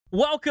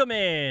Welcome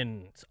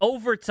in. It's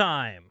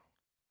overtime.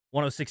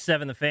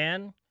 106.7 The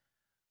Fan.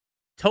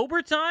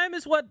 Tober time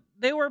is what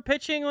they were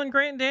pitching on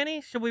Grant and Danny.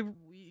 Should we,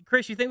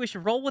 Chris? You think we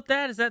should roll with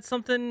that? Is that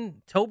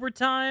something? Tober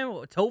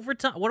time? Tover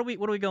time? What are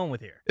we going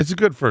with here? It's a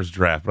good first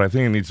draft, but I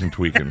think it needs some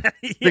tweaking. Yeah,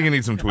 I think it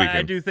needs some tweaking.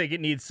 I do think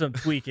it needs some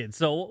tweaking.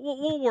 So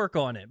we'll work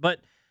on it. But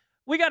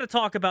we got to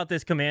talk about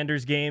this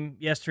Commanders game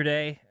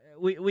yesterday.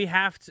 We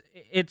have to.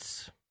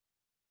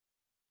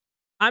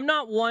 I'm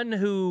not one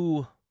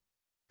who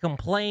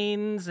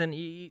complains,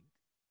 and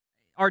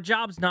our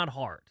job's not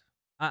hard.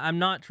 I'm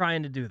not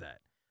trying to do that.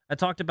 I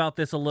talked about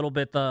this a little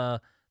bit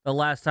the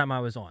last time I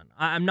was on.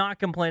 I'm not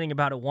complaining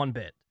about it one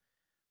bit.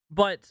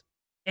 But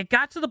it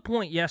got to the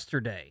point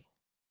yesterday,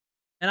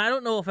 and I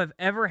don't know if I've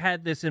ever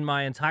had this in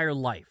my entire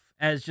life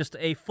as just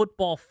a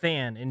football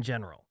fan in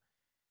general.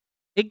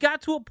 It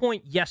got to a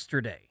point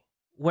yesterday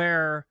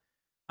where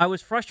I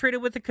was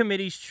frustrated with the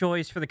committee's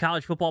choice for the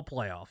college football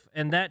playoff,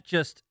 and that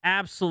just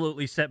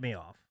absolutely set me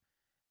off.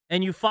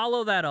 And you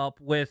follow that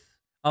up with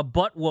a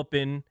butt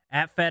whooping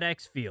at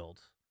FedEx Field.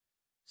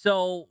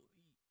 So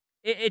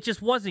it just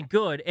wasn't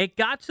good. It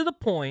got to the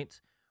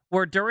point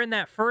where during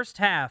that first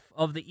half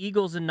of the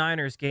Eagles and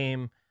Niners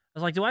game, I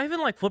was like, do I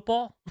even like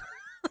football?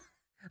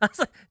 I was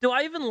like, do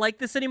I even like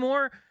this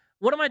anymore?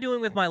 What am I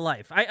doing with my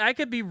life? I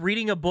could be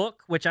reading a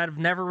book, which I've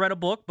never read a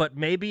book, but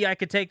maybe I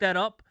could take that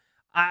up.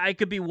 I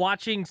could be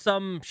watching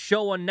some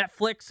show on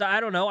Netflix. I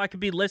don't know. I could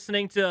be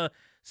listening to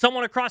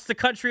someone across the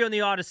country on the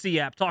Odyssey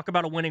app talk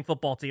about a winning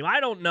football team. I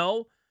don't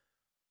know.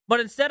 But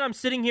instead, I'm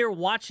sitting here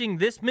watching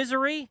this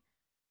misery,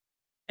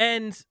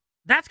 and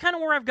that's kind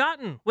of where I've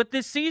gotten with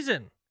this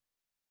season.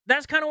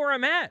 That's kind of where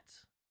I'm at.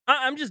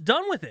 I'm just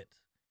done with it.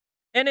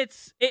 And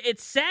it's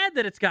sad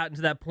that it's gotten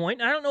to that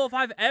point. I don't know if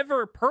I've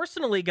ever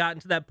personally gotten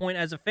to that point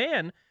as a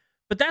fan,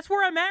 but that's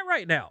where I'm at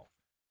right now.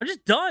 I'm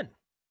just done.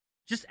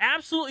 Just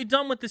absolutely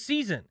done with the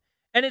season.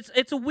 And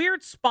it's a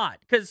weird spot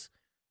because,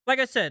 like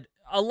I said,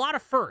 a lot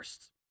of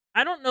firsts.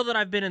 I don't know that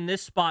I've been in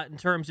this spot in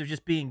terms of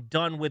just being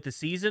done with the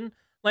season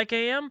like I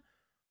am,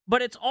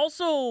 but it's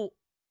also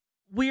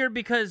weird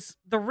because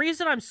the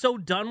reason I'm so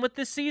done with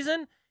this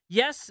season,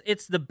 yes,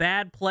 it's the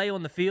bad play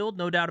on the field,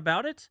 no doubt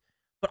about it,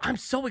 but I'm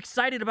so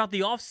excited about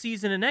the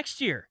offseason and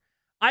next year.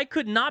 I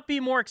could not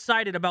be more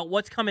excited about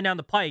what's coming down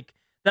the pike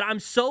that I'm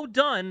so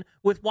done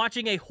with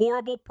watching a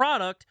horrible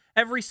product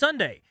every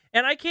Sunday.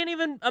 And I can't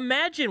even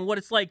imagine what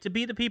it's like to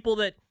be the people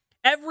that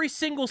every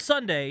single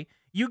Sunday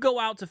you go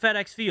out to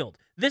FedEx Field.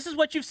 This is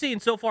what you've seen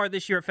so far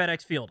this year at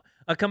FedEx Field.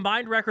 A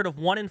combined record of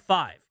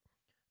 1-5.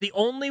 The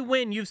only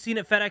win you've seen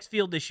at FedEx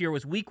Field this year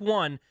was Week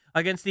 1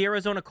 against the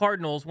Arizona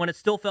Cardinals when it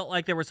still felt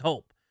like there was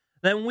hope.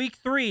 Then Week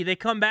 3, they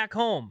come back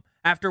home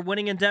after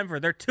winning in Denver.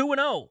 They're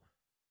 2-0.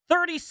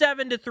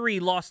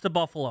 37-3 lost to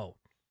Buffalo.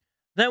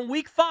 Then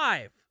Week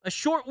 5, a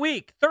short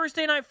week,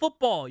 Thursday Night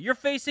Football. You're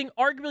facing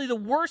arguably the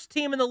worst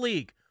team in the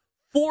league.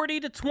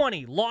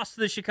 40-20 lost to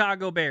the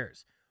Chicago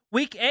Bears.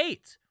 Week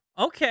 8,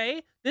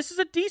 okay, this is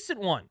a decent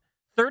one.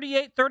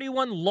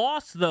 38-31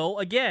 loss, though,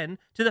 again,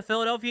 to the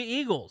Philadelphia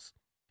Eagles.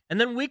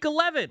 And then Week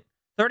 11,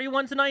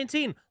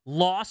 31-19,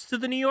 loss to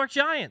the New York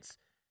Giants.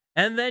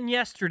 And then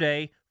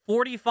yesterday,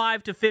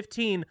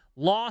 45-15,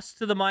 loss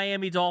to the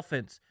Miami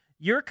Dolphins.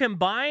 Your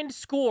combined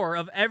score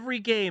of every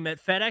game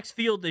at FedEx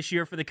Field this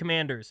year for the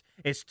Commanders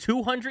is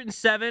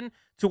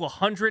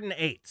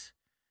 207-108.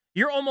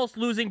 You're almost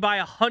losing by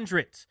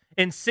 100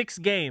 in 6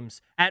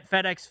 games at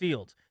FedEx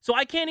Field. So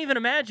I can't even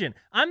imagine.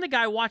 I'm the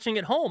guy watching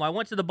at home. I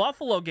went to the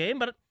Buffalo game,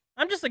 but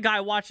I'm just the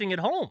guy watching at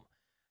home.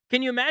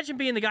 Can you imagine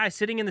being the guy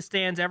sitting in the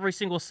stands every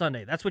single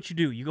Sunday? That's what you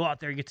do. You go out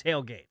there, you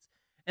tailgate.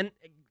 And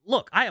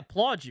look, I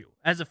applaud you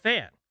as a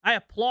fan. I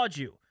applaud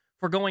you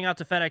for going out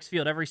to FedEx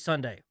Field every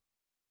Sunday,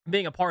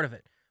 being a part of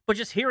it. But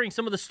just hearing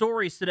some of the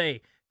stories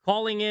today,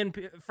 calling in,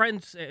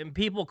 friends and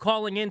people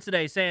calling in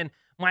today saying,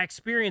 my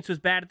experience was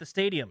bad at the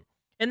stadium.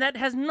 And that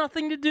has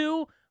nothing to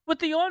do with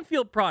the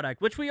on-field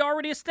product, which we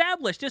already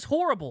established is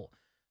horrible.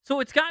 So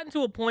it's gotten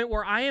to a point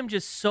where I am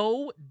just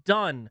so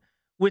done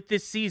with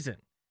this season.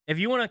 If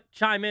you want to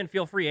chime in,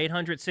 feel free,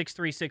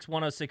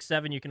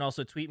 800-636-1067. You can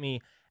also tweet me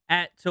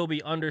at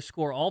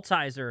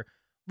Tobi_Altizer.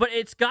 But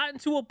it's gotten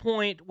to a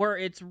point where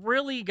it's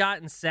really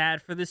gotten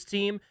sad for this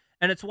team.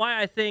 And it's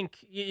why I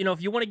think,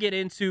 if you want to get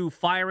into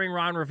firing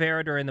Ron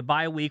Rivera during the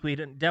bye week, we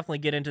didn't definitely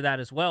get into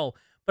that as well.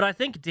 But I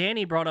think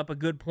Danny brought up a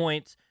good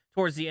point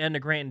towards the end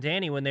of Grant and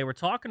Danny when they were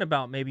talking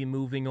about maybe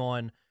moving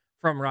on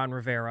from Ron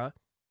Rivera.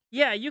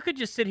 Yeah, you could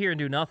just sit here and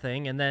do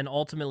nothing, and then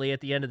ultimately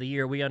at the end of the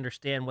year, we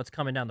understand what's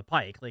coming down the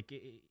pike. Like,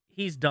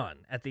 he's done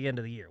at the end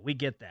of the year. We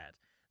get that.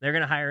 They're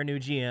going to hire a new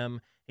GM.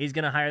 He's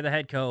going to hire the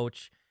head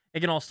coach. It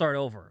can all start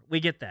over.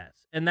 We get that.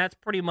 And that's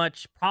pretty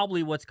much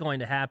probably what's going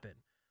to happen.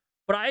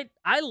 But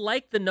I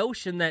like the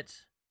notion that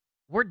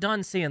we're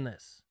done seeing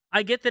this.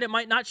 I get that it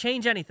might not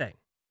change anything.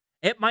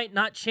 It might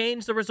not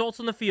change the results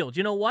on the field.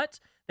 You know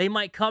what? They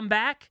might come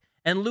back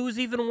and lose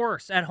even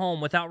worse at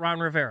home without Ron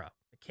Rivera.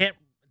 It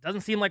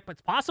doesn't seem like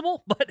it's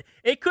possible, but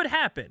it could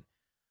happen.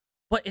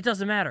 But it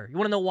doesn't matter. You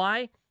want to know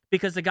why?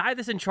 because the guy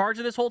that's in charge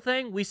of this whole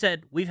thing, we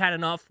said, we've had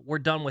enough. We're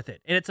done with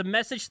it. And it's a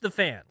message to the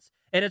fans.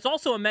 And it's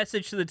also a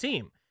message to the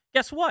team.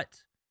 Guess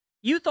what?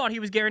 You thought he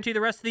was guaranteed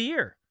the rest of the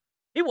year.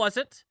 He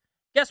wasn't.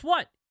 Guess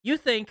what? You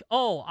think,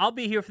 oh, I'll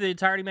be here for the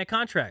entirety of my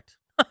contract.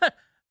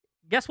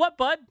 Guess what,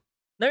 bud?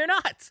 No, you're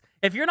not.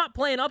 If you're not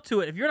playing up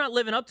to it, if you're not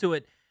living up to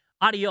it,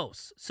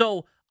 adios.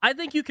 So I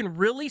think you can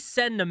really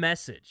send a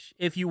message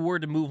if you were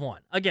to move on.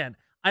 Again,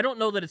 I don't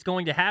know that it's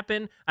going to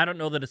happen. I don't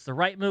know that it's the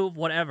right move,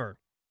 whatever.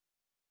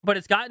 But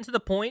it's gotten to the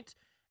point,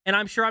 and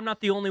I'm sure I'm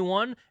not the only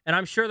one, and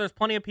I'm sure there's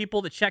plenty of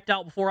people that checked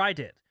out before I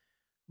did.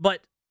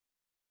 But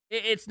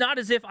it's not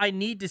as if I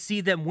need to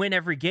see them win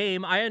every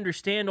game. I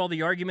understand all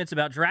the arguments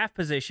about draft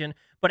position,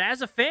 but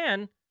as a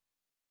fan,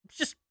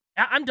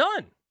 I'm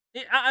done.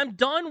 I'm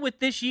done with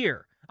this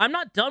year. I'm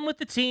not done with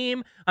the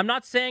team. I'm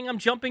not saying I'm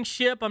jumping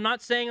ship. I'm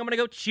not saying I'm going to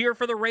go cheer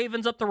for the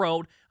Ravens up the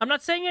road. I'm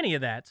not saying any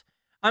of that.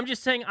 I'm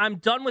just saying I'm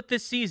done with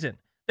this season.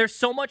 There's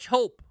so much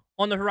hope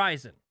on the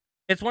horizon.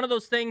 It's one of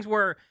those things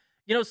where,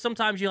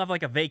 sometimes you have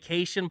like a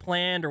vacation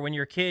planned, or when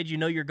you're a kid,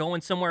 you're going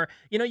somewhere,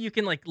 you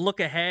can like look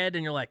ahead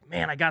and you're like,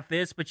 man, I got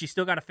this, but you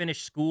still got to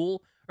finish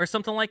school or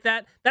something like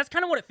that. That's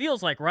kind of what it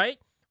feels like, right?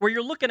 Where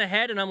you're looking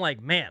ahead and I'm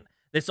like, man,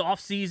 this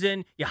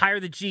offseason, you hire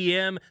the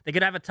GM, they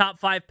could have a top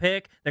 5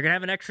 pick, they're going to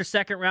have an extra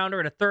second rounder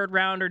and a third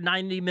rounder,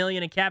 $90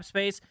 million in cap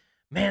space.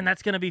 Man,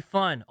 that's going to be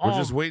fun. We're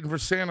just waiting for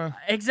Santa.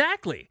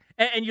 Exactly.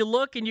 And you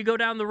look and you go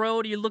down the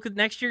road, you look at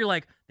next year, you're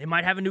like, they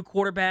might have a new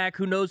quarterback.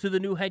 Who knows who the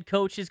new head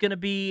coach is going to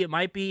be? It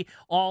might be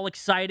all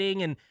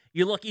exciting. And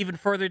you look even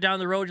further down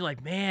the road, you're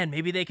like, man,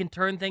 maybe they can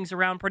turn things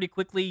around pretty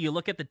quickly. You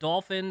look at the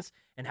Dolphins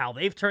and how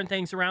they've turned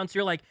things around. So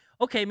you're like,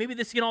 okay, maybe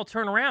this can all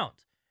turn around.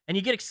 And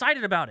you get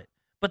excited about it.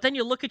 But then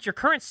you look at your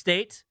current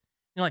state,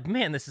 you're like,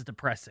 man, this is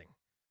depressing.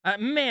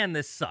 Man,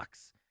 this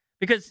sucks.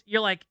 Because you're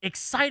like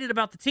excited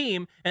about the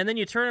team, and then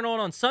you turn it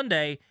on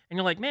Sunday, and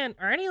you're like, man,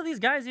 are any of these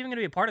guys even going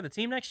to be a part of the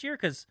team next year?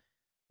 Because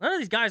none of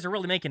these guys are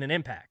really making an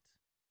impact.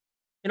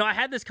 I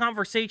had this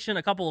conversation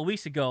a couple of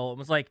weeks ago. It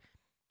was like,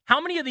 how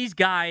many of these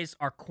guys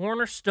are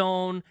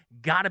cornerstone,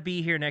 got to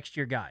be here next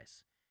year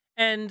guys?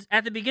 And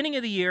at the beginning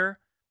of the year,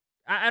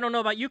 I don't know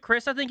about you,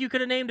 Chris, I think you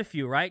could have named a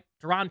few, right?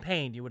 Deron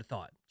Payne, you would have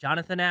thought.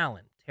 Jonathan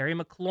Allen, Terry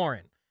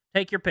McLaurin.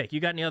 Take your pick. You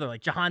got any other,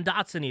 like Jahan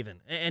Dotson even?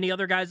 Any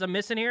other guys I'm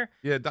missing here?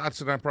 Yeah,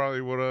 Dotson I probably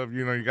would have.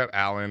 You got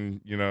Allen.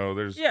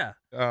 There's... Yeah.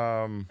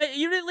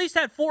 You at least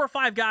had 4 or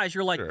 5 guys.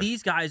 You're like, Sure.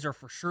 These guys are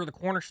for sure the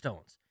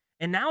cornerstones.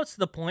 And now it's to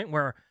the point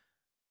where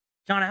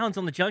John Allen's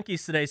on the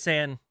Junkies today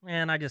saying,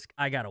 man,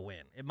 I got to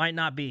win. It might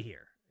not be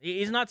here.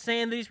 He's not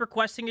saying that he's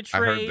requesting a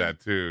trade. I heard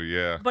that too,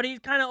 yeah. But he's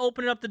kind of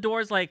opening up the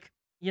doors like,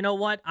 you know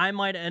what? I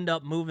might end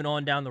up moving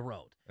on down the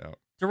road. Yeah.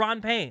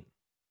 Deron Payne.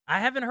 I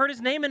haven't heard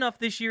his name enough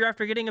this year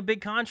after getting a big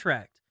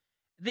contract.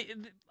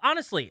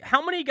 Honestly,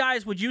 how many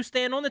guys would you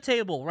stand on the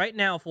table right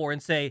now for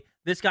and say,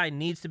 this guy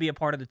needs to be a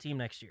part of the team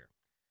next year?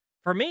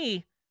 For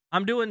me,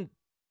 I'm doing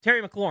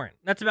Terry McLaurin.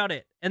 That's about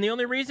it. And the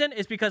only reason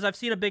is because I've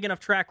seen a big enough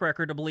track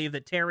record to believe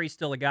that Terry's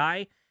still a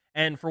guy,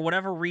 and for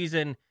whatever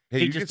reason,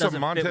 he just doesn't fit with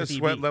some Montez EB.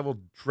 Sweat level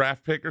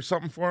draft pick or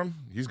something for him.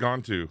 He's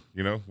gone too,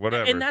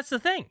 whatever. And that's the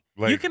thing.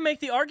 You can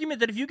make the argument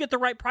that if you get the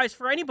right price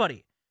for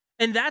anybody,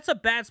 and that's a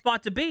bad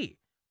spot to be.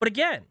 But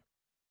again,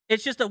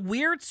 it's just a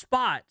weird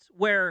spot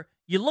where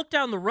you look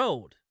down the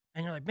road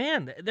and you're like,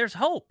 man, there's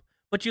hope.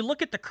 But you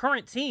look at the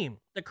current team,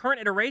 the current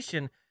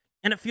iteration,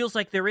 and it feels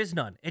like there is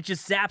none. It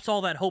just zaps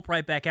all that hope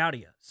right back out of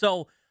you.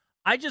 So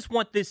I just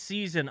want this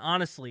season,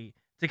 honestly,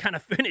 to kind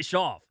of finish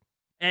off.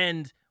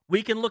 And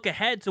we can look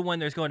ahead to when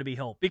there's going to be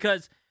hope.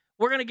 Because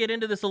we're going to get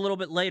into this a little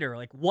bit later.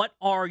 Like, what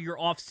are your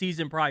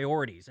off-season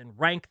priorities? And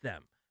rank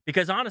them.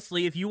 Because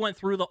honestly, if you went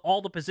through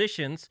all the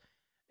positions,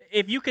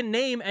 if you can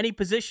name any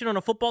position on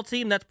a football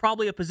team, that's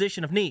probably a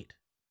position of need.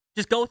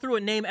 Just go through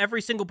and name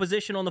every single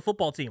position on the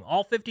football team.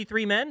 All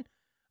 53 men?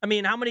 I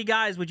mean, how many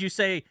guys would you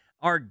say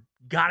are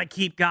gotta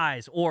keep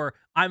guys, or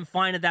I'm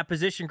fine at that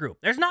position group?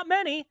 There's not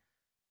many.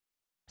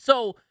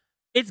 So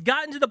it's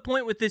gotten to the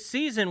point with this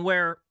season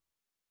where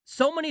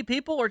so many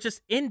people are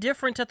just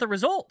indifferent at the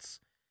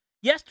results.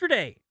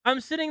 Yesterday, I'm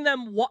sitting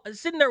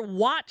there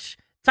watch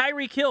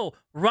Tyreek Hill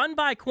run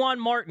by Quan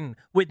Martin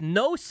with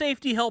no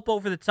safety help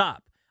over the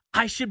top.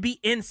 I should be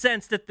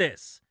incensed at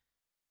this.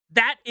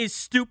 That is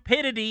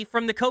stupidity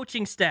from the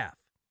coaching staff.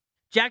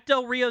 Jack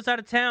Del Rio's out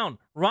of town.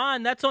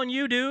 Ron, that's on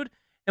you, dude.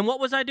 And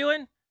what was I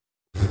doing?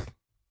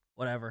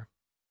 Whatever.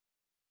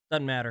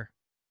 Doesn't matter.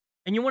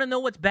 And you want to know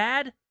what's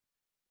bad?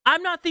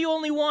 I'm not the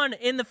only one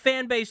in the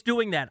fan base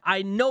doing that.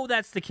 I know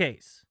that's the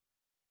case.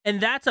 And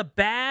that's a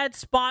bad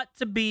spot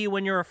to be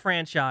when you're a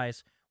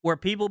franchise where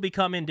people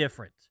become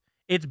indifferent.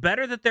 It's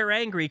better that they're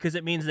angry because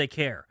it means they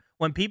care.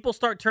 When people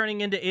start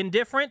turning into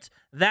indifferent,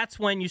 that's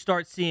when you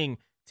start seeing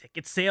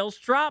ticket sales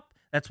drop.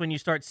 That's when you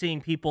start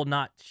seeing people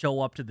not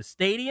show up to the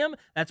stadium.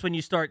 That's when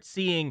you start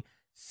seeing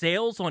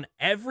sales on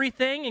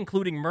everything,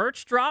 including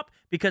merch, drop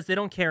because they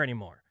don't care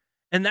anymore.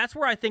 And that's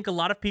where I think a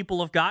lot of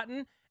people have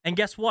gotten. And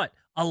guess what?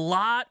 A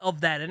lot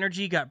of that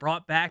energy got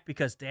brought back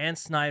because Dan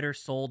Snyder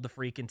sold the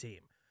freaking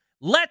team.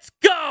 Let's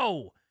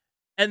go!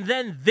 And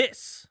then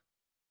this.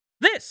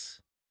 This.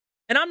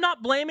 And I'm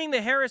not blaming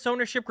the Harris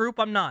ownership group.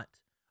 I'm not.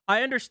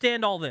 I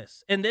understand all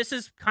this. And this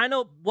is kind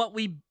of what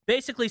we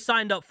basically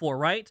signed up for,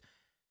 right?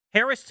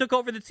 Harris took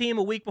over the team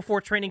a week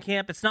before training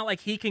camp. It's not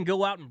like he can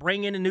go out and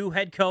bring in a new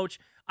head coach.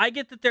 I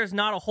get that there's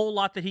not a whole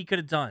lot that he could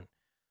have done.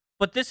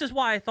 But this is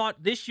why I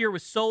thought this year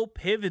was so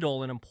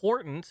pivotal and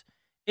important,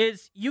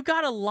 is you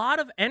got a lot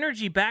of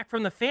energy back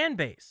from the fan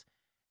base.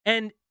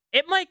 And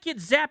it might get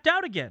zapped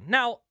out again.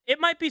 Now, it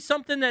might be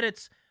something that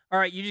it's, all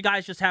right, you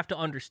guys just have to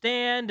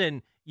understand,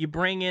 and you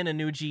bring in a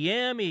new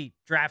GM, he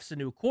drafts a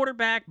new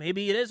quarterback,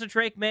 maybe it is a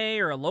Drake May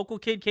or a local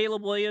kid,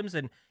 Caleb Williams,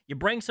 and you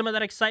bring some of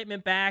that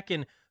excitement back,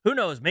 and who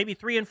knows, maybe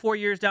 3 and 4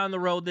 years down the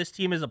road, this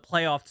team is a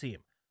playoff team.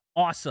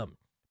 Awesome.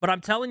 But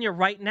I'm telling you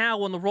right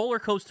now, on the roller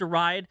coaster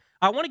ride,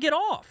 I want to get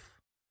off.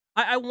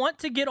 I want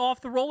to get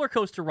off the roller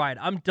coaster ride.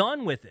 I'm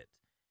done with it.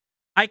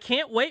 I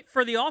can't wait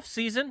for the off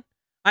season.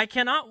 I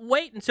cannot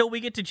wait until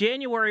we get to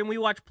January and we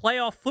watch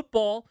playoff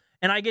football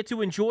and I get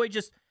to enjoy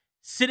just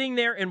sitting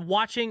there and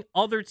watching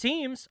other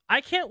teams.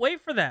 I can't wait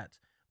for that.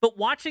 But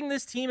watching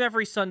this team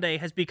every Sunday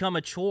has become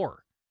a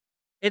chore.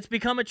 It's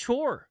become a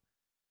chore.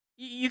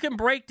 You can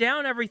break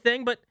down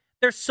everything, but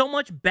there's so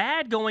much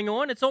bad going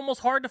on, it's almost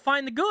hard to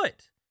find the good.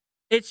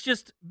 It's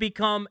just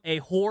become a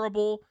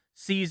horrible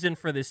season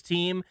for this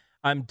team.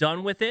 I'm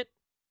done with it.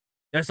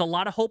 There's a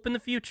lot of hope in the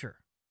future.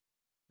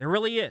 There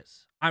really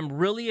is. I'm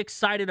really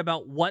excited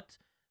about what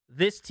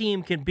this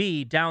team can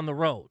be down the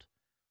road.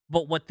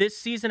 But what this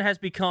season has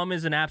become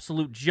is an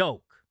absolute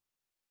joke.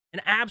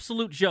 An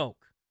absolute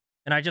joke.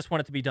 And I just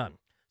want it to be done.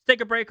 Let's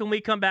take a break. When we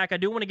come back, I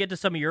do want to get to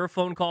some of your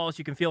phone calls.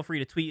 You can feel free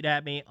to tweet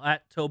at me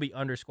at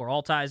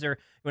Tobi_Altizer.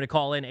 You want to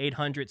call in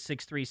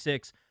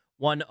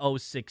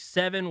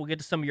 800-636-1067. We'll get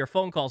to some of your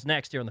phone calls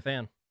next here on The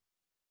Fan.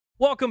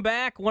 Welcome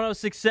back,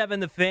 1067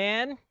 The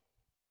Fan.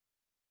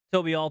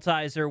 Tobi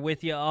Altizer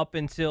with you up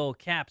until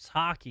Caps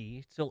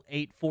hockey, till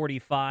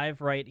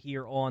 8:45 right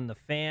here on The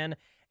Fan.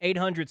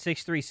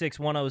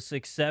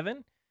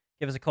 800-636-1067.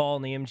 Give us a call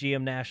on the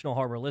MGM National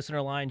Harbor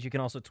listener lines. You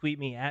can also tweet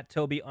me at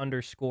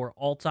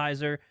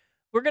Tobi_Altizer.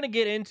 We're going to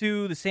get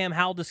into the Sam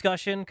Howell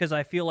discussion because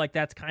I feel like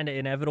that's kind of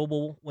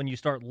inevitable when you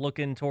start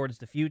looking towards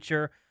the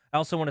future. I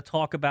also want to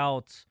talk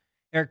about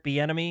Eric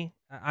Bieniemy.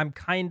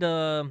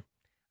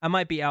 I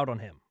might be out on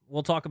him.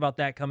 We'll talk about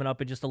that coming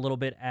up in just a little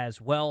bit as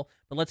well.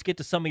 But let's get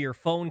to some of your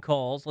phone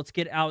calls. Let's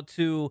get out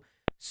to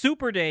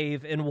Super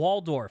Dave in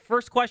Waldorf.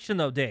 First question,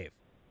 though, Dave.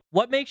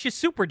 What makes you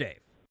Super Dave?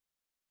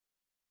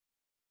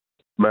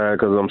 Man,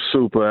 because I'm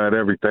super at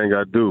everything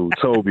I do.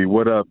 Tobi,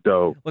 what up,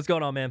 though? What's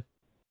going on, man?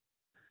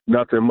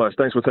 Nothing much.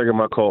 Thanks for taking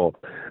my call.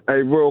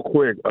 Hey, real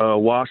quick,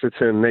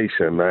 Washington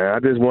Nation, man. I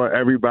just want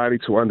everybody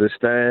to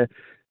understand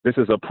this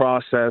is a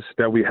process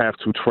that we have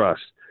to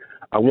trust.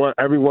 I want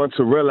everyone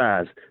to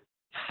realize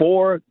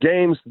 4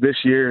 games this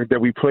year that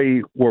we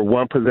played were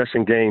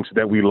one-possession games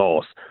that we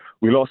lost.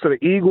 We lost to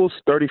the Eagles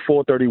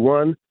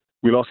 34-31.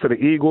 We lost to the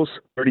Eagles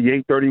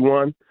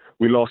 38-31.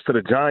 We lost to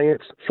the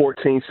Giants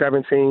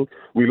 14-17.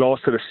 We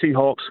lost to the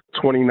Seahawks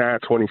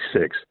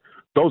 29-26.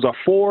 Those are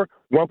 4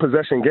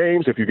 one-possession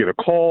games. If you get a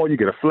call, you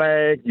get a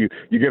flag, you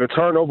get a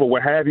turnover,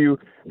 what have you,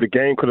 the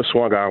game could have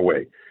swung our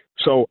way.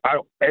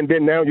 And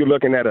then now you're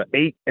looking at an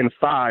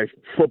 8-5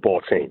 football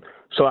team.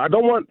 So I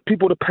don't want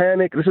people to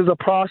panic. This is a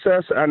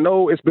process. I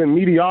know it's been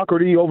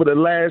mediocrity over the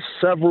last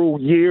several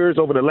years,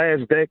 over the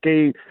last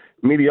decade.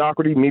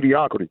 Mediocrity.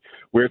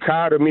 We're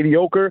tired of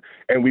mediocre,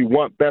 and we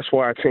want best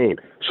for our team.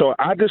 So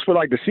I just feel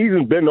like the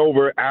season's been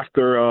over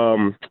after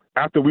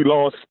we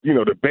lost,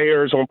 the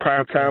Bears on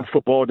primetime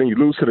football. Then you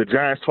lose to the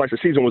Giants twice. The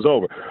season was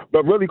over.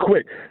 But really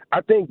quick,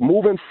 I think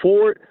moving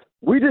forward,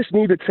 we just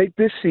need to take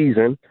this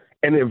season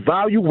and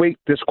evaluate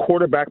this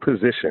quarterback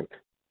position.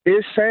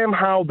 Is Sam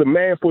Howell the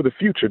man for the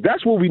future?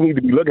 That's what we need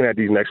to be looking at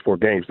these next 4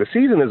 games. The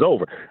season is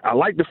over. I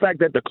like the fact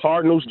that the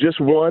Cardinals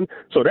just won,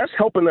 so that's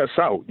helping us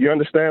out. You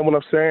understand what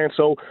I'm saying?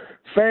 So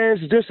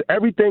fans, just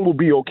everything will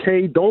be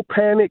okay. Don't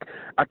panic.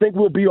 I think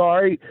we'll be all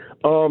right.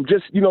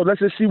 Let's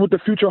just see what the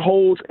future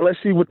holds.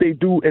 Let's see what they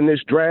do in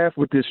this draft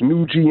with this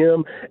new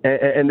GM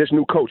and this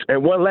new coach.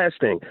 And one last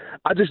thing,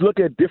 I just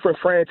look at different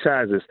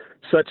franchises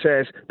such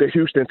as the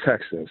Houston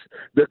Texans,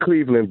 the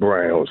Cleveland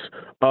Browns.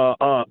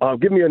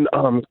 Give me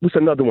what's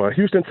another one?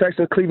 Houston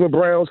Texans, Cleveland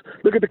Browns.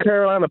 Look at the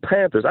Carolina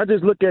Panthers. I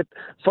just look at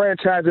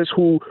franchises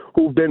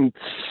who've been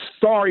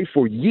sorry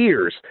for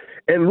years,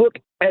 and look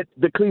at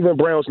the Cleveland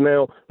Browns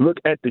now. Look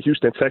at the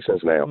Houston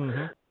Texans now.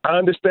 Mm-hmm. I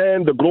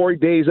understand the glory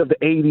days of the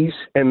 80s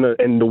and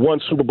the one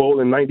Super Bowl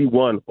in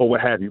 91 or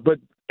what have you, but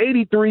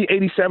 83,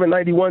 87,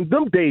 91,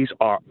 them days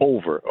are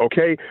over,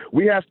 okay?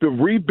 We have to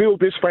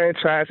rebuild this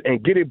franchise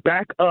and get it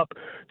back up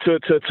to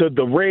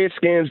the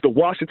Redskins, the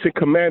Washington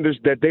Commanders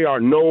that they are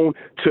known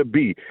to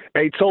be.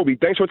 Hey, Tobi,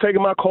 thanks for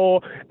taking my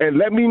call, and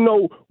let me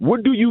know,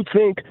 what do you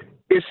think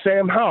is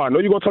Sam Howell. I know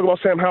you're going to talk about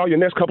Sam Howell your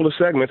next couple of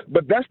segments,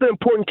 but that's the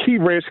important key,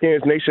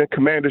 Redskins Nation,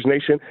 Commanders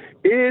Nation.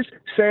 Is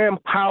Sam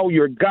Howell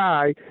your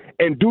guy,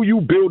 and do you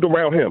build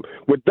around him?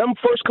 With them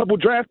first couple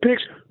draft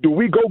picks, do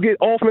we go get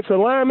offensive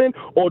linemen,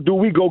 or do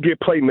we go get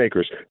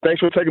playmakers? Thanks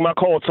for taking my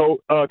call,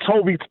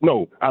 Toby.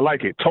 No, I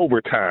like it.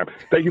 Tober time.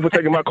 Thank you for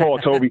taking my call,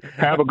 Toby.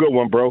 Have a good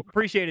one, bro.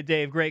 Appreciate it,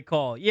 Dave. Great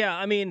call. Yeah,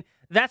 I mean,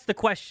 that's the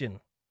question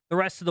the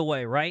rest of the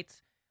way, right?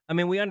 I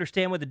mean, we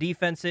understand what the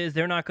defense is.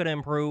 They're not going to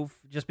improve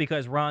just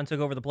because Ron took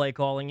over the play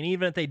calling. And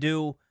even if they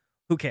do,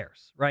 who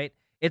cares, right?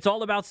 It's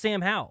all about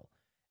Sam Howell.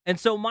 And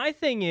so my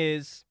thing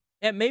is,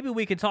 and maybe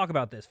we can talk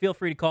about this. Feel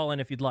free to call in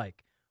if you'd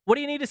like. What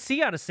do you need to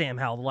see out of Sam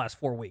Howell the last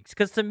 4 weeks?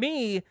 Because to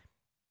me,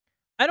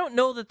 I don't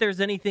know that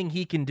there's anything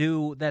he can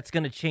do that's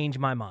going to change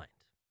my mind.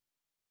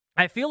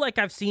 I feel like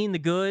I've seen the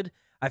good.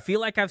 I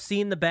feel like I've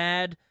seen the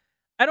bad.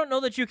 I don't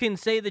know that you can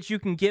say that you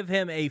can give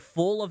him a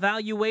full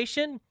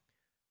evaluation,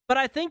 but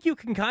I think you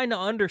can kind of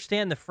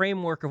understand the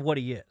framework of what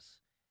he is.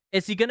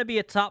 Is he going to be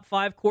a top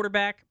 5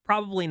 quarterback?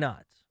 Probably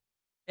not.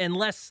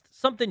 Unless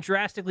something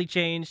drastically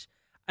changed,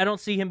 I don't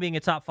see him being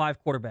a top 5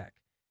 quarterback.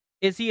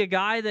 Is he a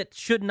guy that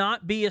should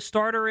not be a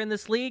starter in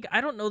this league? I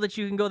don't know that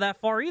you can go that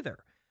far either.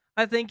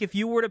 I think if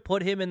you were to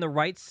put him in the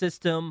right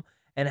system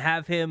and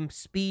have him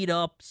speed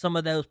up some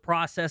of those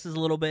processes a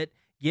little bit,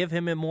 give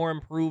him a more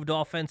improved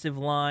offensive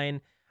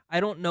line, I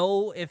don't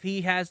know if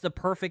he has the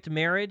perfect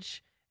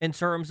marriage in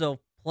terms of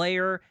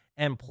player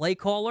and play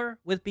caller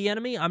with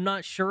Bieniemy. I'm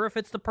not sure if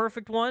it's the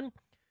perfect one.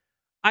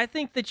 I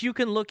think that you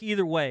can look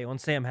either way on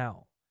Sam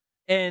Howell.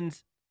 And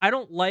I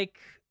don't like...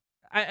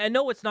 I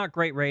know it's not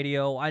great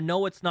radio. I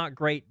know it's not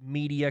great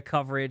media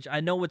coverage.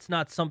 I know it's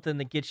not something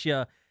that gets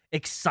you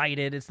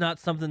excited. It's not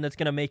something that's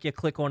going to make you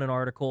click on an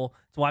article.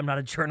 That's why I'm not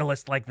a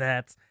journalist like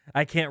that.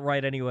 I can't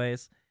write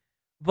anyways.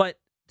 But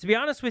to be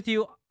honest with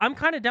you, I'm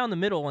kind of down the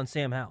middle on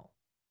Sam Howell.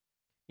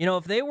 You know,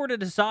 if they were to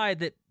decide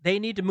that they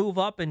need to move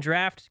up and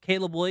draft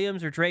Caleb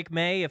Williams or Drake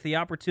May if the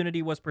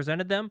opportunity was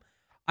presented them,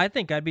 I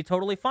think I'd be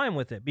totally fine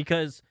with it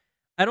because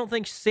I don't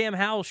think Sam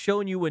Howell's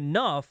shown you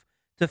enough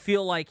to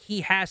feel like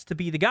he has to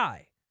be the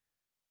guy.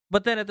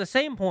 But then at the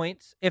same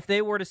point, if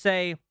they were to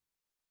say,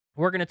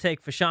 we're going to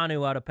take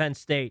Fashanu out of Penn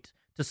State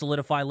to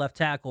solidify left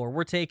tackle, or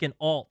we're taking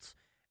Alt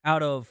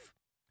out of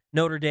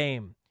Notre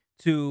Dame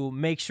to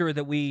make sure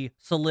that we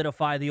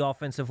solidify the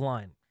offensive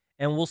line,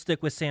 and we'll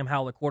stick with Sam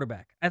Howell at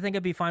quarterback, I think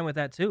I'd be fine with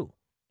that too.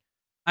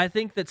 I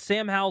think that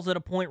Sam Howell's at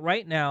a point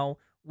right now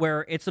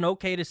where it's an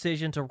okay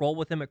decision to roll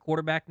with him at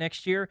quarterback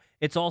next year.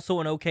 It's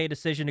also an okay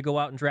decision to go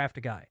out and draft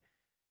a guy.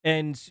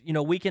 And, you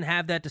know, we can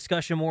have that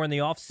discussion more in the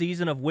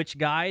offseason of which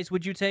guys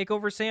would you take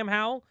over Sam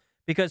Howell?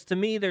 Because to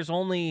me, there's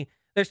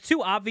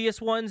 2 obvious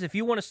ones. If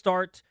you want to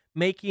start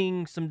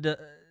making some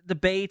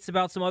debates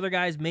about some other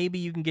guys, maybe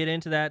you can get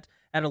into that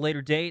at a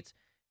later date.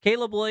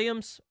 Caleb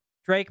Williams,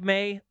 Drake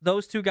May,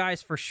 those 2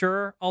 guys for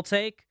sure I'll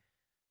take.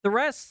 The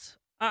rest,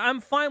 I'm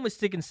fine with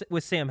sticking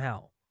with Sam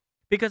Howell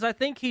because I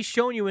think he's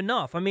shown you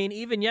enough. I mean,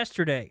 even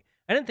yesterday,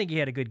 I didn't think he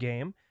had a good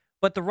game,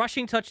 but the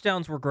rushing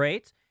touchdowns were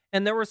great.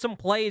 And there were some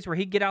plays where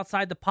he'd get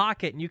outside the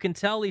pocket, and you can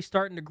tell he's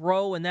starting to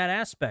grow in that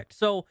aspect.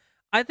 So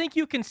I think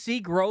you can see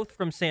growth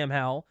from Sam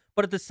Howell,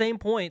 but at the same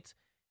point,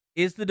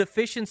 is the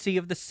deficiency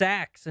of the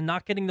sacks and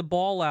not getting the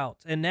ball out,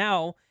 and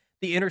now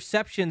the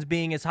interceptions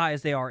being as high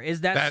as they are.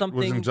 Is that something?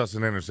 That wasn't just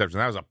an interception.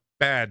 That was a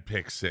bad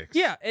pick six.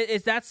 Yeah.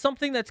 Is that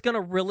something that's going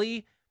to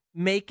really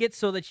make it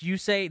so that you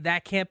say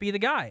that can't be the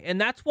guy?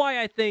 And that's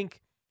why I think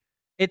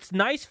it's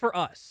nice for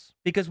us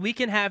because we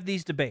can have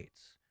these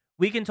debates.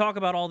 We can talk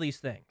about all these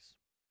things.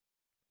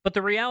 But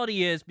the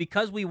reality is,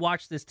 because we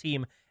watch this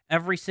team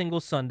every single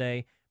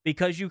Sunday,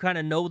 because you kind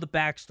of know the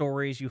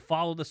backstories, you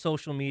follow the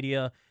social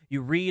media, you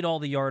read all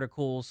the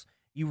articles,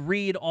 you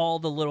read all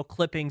the little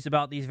clippings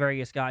about these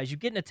various guys, you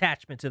get an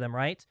attachment to them,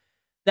 right?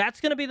 That's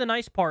going to be the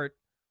nice part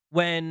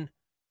when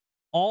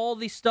all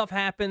this stuff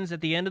happens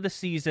at the end of the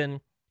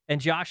season and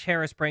Josh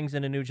Harris brings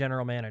in a new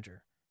general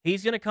manager.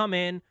 He's going to come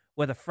in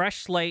with a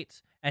fresh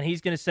slate, and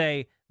he's going to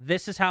say,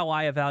 this is how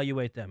I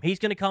evaluate them. He's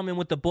going to come in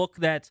with the book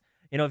that,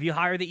 you know, if you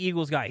hire the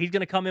Eagles guy, he's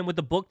going to come in with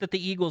the book that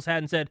the Eagles had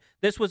and said,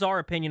 this was our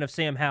opinion of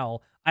Sam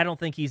Howell. I don't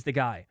think he's the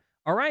guy.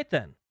 All right,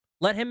 then.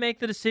 Let him make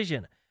the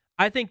decision.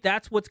 I think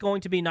that's what's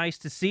going to be nice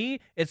to see.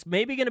 It's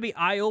maybe going to be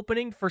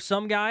eye-opening for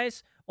some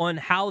guys on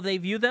how they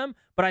view them,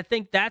 but I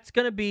think that's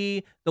going to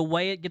be the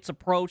way it gets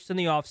approached in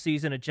the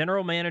offseason. A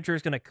general manager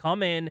is going to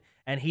come in,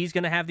 and he's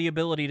going to have the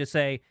ability to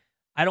say,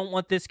 I don't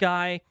want this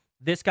guy.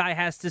 This guy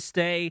has to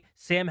stay.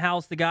 Sam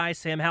Howell's the guy.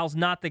 Sam Howell's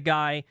not the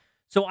guy.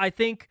 So I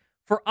think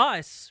for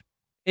us,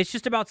 it's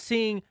just about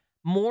seeing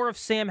more of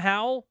Sam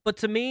Howell. But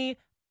to me,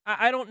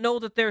 I don't know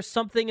that there's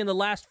something in the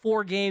last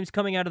 4 games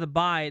coming out of the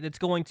bye that's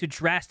going to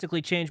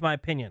drastically change my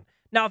opinion.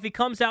 Now, if he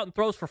comes out and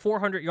throws for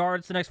 400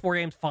 yards the next 4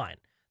 games, fine.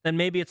 Then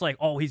maybe it's like,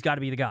 oh, he's got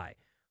to be the guy.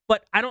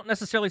 But I don't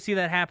necessarily see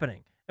that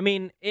happening. I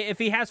mean, if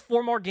he has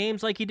 4 more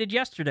games like he did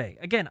yesterday,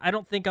 again, I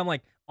don't think I'm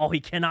like, oh, he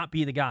cannot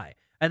be the guy.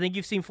 I think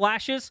you've seen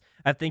flashes.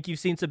 I think you've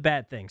seen some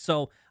bad things.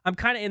 So I'm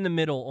kind of in the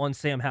middle on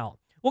Sam Howell.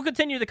 we'll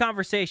continue the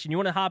conversation. You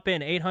want to hop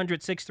in,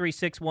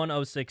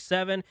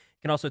 800-636-1067. You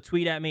can also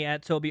tweet at me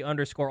at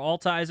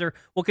Tobi_Altizer.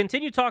 We'll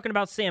continue talking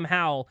about Sam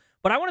Howell,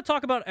 but I want to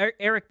talk about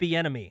Eric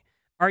Bieniemy.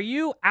 Are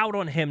you out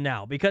on him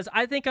now? Because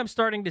I think I'm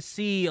starting to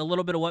see a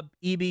little bit of what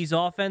EB's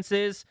offense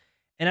is,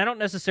 and I don't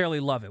necessarily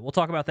love it. We'll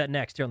talk about that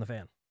next here on The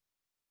Fan.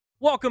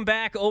 Welcome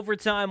back.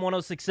 Overtime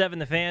 106.7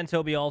 The Fan.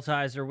 Tobi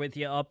Altizer with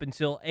you up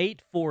until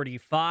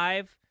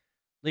 8:45.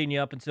 Leading you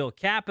up until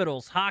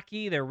Capitals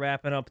hockey. They're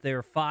wrapping up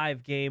their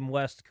 5-game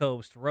West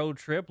Coast road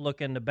trip,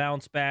 looking to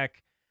bounce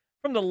back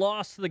from the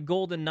loss to the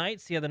Golden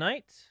Knights the other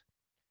night.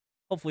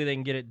 Hopefully they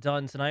can get it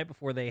done tonight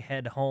before they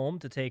head home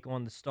to take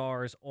on the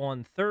Stars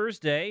on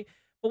Thursday.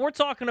 But we're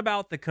talking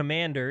about the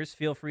Commanders.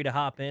 Feel free to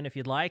hop in if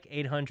you'd like.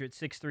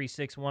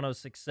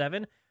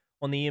 800-636-1067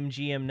 on the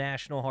MGM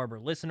National Harbor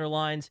listener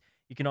lines.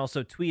 You can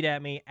also tweet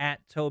at me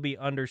at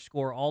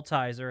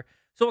Tobi_Altizer.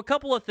 So a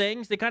couple of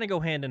things, they kind of go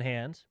hand in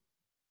hand.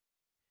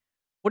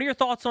 What are your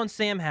thoughts on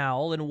Sam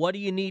Howell, and what do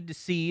you need to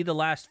see the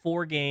last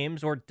 4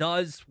 games, or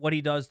does what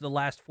he does the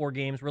last 4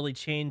 games really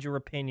change your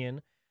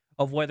opinion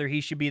of whether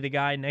he should be the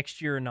guy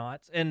next year or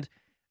not? And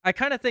I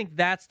kind of think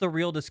that's the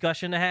real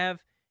discussion to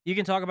have. You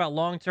can talk about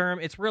long-term.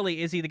 It's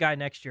really, is he the guy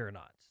next year or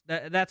not?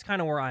 That's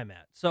kind of where I'm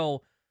at.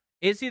 So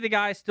is he the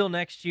guy still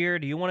next year?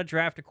 Do you want to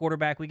draft a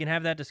quarterback? We can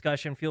have that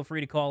discussion. Feel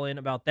free to call in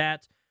about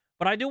that.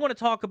 But I do want to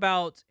talk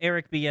about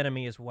Eric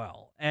Bieniemy as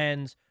well.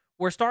 And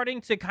we're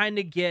starting to kind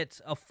of get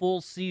a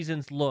full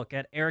season's look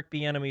at Eric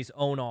Bieniemy's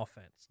own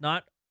offense.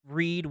 Not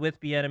Reed with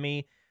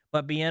Bieniemy,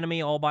 but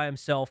Bieniemy all by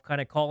himself,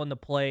 kind of calling the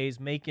plays,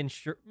 making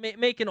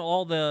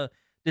all the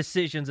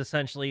decisions,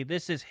 essentially.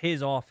 This is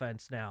his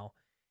offense now.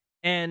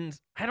 And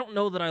I don't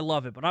know that I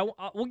love it, but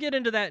we'll get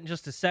into that in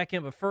just a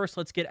second. But first,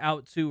 let's get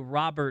out to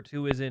Robert,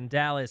 who is in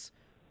Dallas.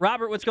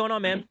 Robert, what's going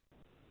on, man?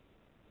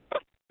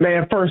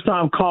 Man,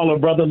 first-time caller,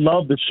 brother.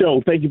 Love the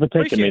show. Thank you for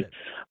taking Appreciate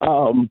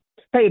it.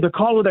 Hey, the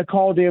caller that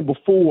called in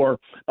before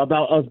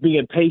about us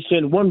being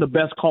patient, one of the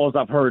best calls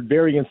I've heard.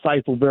 Very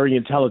insightful, very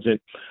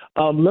intelligent.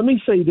 Let me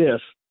say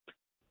this.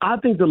 I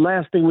think the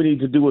last thing we need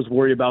to do is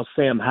worry about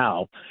Sam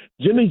Howell.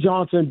 Jimmy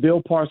Johnson,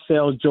 Bill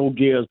Parcells, Joe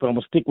Gibbs, but I'm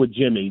going to stick with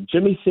Jimmy.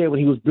 Jimmy said when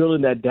he was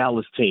building that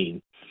Dallas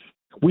team,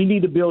 we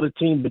need to build a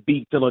team to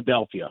beat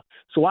Philadelphia.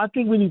 So I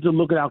think we need to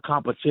look at our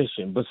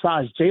competition.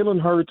 Besides Jalen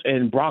Hurts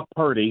and Brock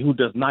Purdy, who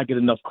does not get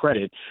enough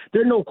credit,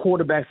 there are no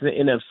quarterbacks in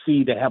the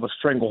NFC that have a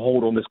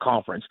stranglehold on this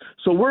conference.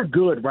 So we're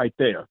good right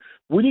there.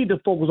 We need to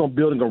focus on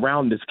building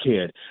around this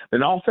kid.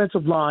 An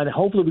offensive line,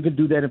 hopefully we can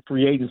do that in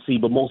free agency,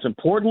 but most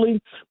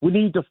importantly, we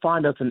need to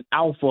find us an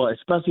alpha,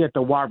 especially at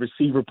the wide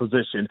receiver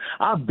position.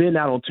 I've been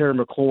out on Terry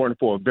McLaurin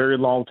for a very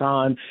long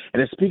time,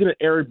 and speaking of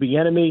Eric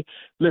Bieniemy,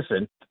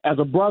 listen, as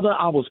a brother,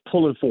 I was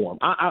pulling for him.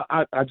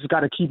 I just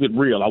got to keep it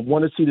real. I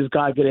want to see this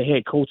guy get a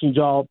head coaching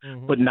job,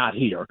 but not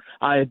here.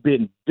 I have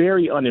been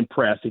very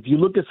unimpressed. If you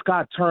look at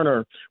Scott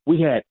Turner, we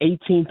had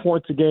 18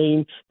 points a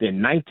game, then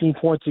 19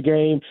 points a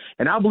game,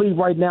 and I believe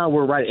right now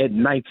we're right at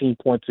 19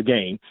 points a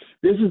game.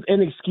 This is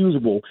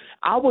inexcusable.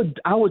 I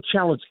would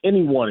challenge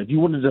anyone, if you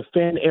want to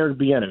defend Eric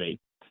Bieniemy,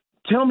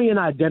 tell me an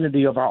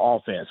identity of our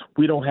offense.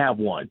 We don't have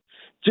one.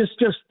 Just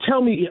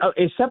tell me,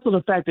 except for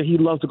the fact that he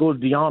loves to go to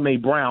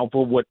De'Ami Brown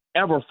for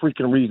whatever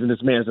freaking reason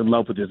this man's in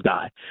love with this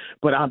guy.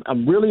 But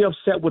I'm really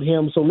upset with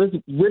him. So let's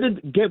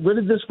get rid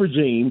of this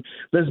regime.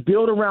 Let's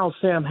build around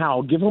Sam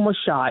Howell, give him a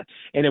shot.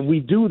 And if we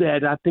do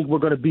that, I think we're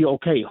going to be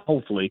okay,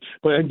 hopefully.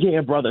 But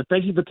again, brother,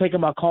 thank you for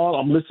taking my call.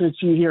 I'm listening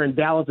to you here in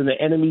Dallas in the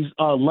enemy's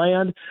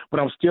land, but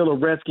I'm still a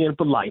Redskin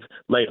for life.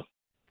 Later.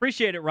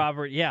 Appreciate it,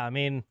 Robert. Yeah, I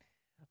mean,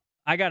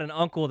 I got an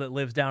uncle that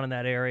lives down in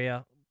that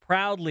area.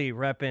 Proudly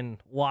repping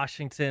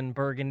Washington,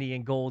 burgundy,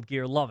 and gold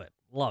gear. Love it.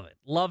 Love it.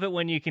 Love it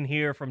when you can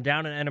hear from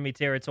down in enemy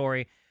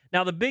territory.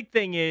 Now, the big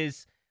thing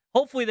is,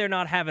 hopefully they're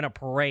not having a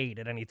parade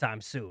at any time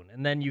soon,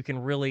 and then you can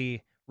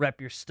really rep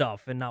your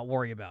stuff and not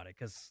worry about it,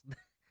 because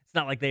it's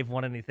not like they've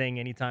won anything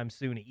anytime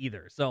soon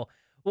either. So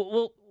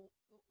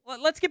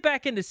let's get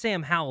back into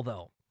Sam Howell,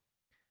 though.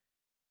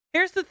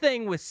 Here's the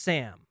thing with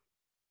Sam.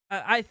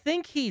 I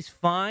think he's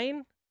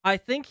fine. I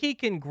think he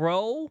can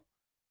grow.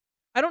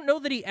 I don't know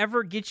that he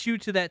ever gets you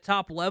to that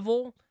top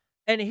level.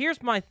 And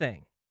here's my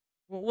thing.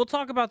 We'll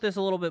talk about this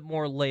a little bit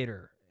more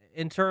later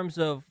in terms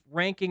of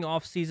ranking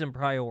off-season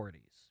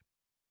priorities.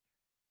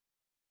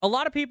 A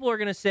lot of people are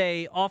going to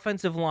say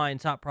offensive line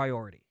top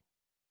priority.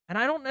 And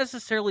I don't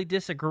necessarily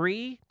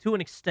disagree to an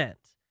extent.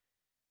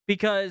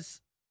 Because,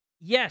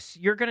 yes,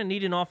 you're going to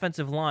need an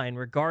offensive line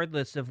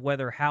regardless of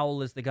whether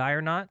Howell is the guy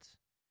or not.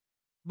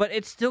 But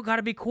it's still got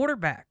to be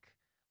quarterback.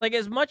 Like,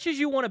 as much as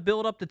you want to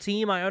build up the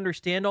team, I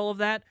understand all of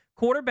that.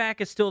 Quarterback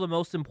is still the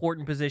most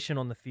important position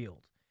on the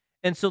field.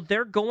 And so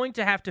they're going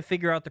to have to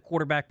figure out the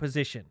quarterback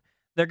position.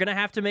 They're going to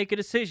have to make a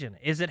decision.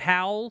 Is it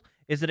Howell?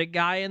 Is it a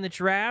guy in the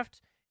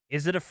draft?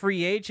 Is it a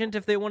free agent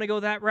if they want to go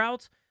that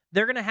route?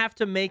 They're going to have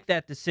to make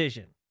that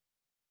decision.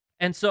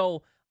 And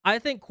so I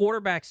think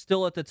quarterback's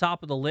still at the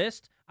top of the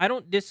list. I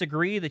don't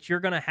disagree that you're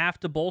going to have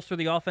to bolster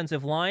the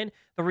offensive line.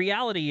 The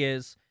reality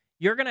is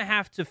you're going to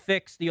have to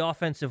fix the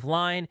offensive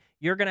line.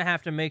 You're going to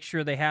have to make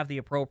sure they have the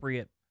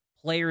appropriate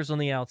players on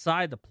the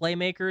outside, the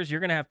playmakers. You're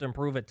going to have to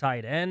improve at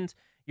tight end.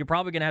 You're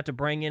probably going to have to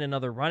bring in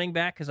another running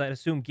back because I'd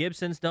assume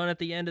Gibson's done at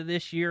the end of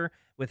this year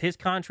with his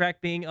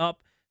contract being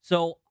up.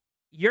 So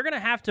you're going to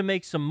have to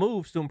make some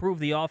moves to improve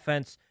the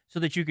offense so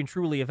that you can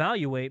truly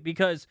evaluate,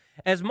 because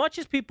as much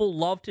as people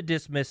love to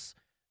dismiss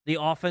the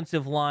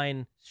offensive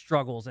line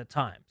struggles at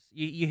times,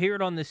 you hear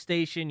it on this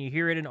station, you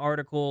hear it in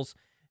articles,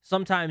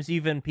 sometimes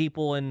even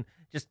people in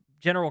just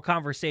general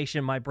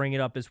conversation might bring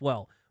it up as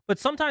well. But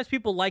sometimes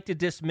people like to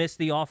dismiss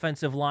the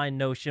offensive line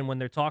notion when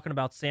they're talking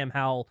about Sam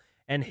Howell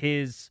and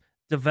his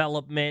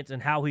development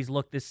and how he's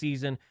looked this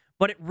season.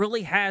 But it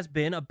really has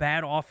been a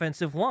bad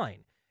offensive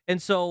line.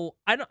 And so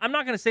I'm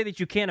not going to say that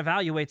you can't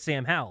evaluate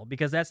Sam Howell,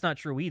 because that's not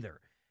true either.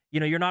 You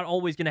know, you're not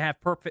always going to have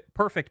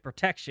perfect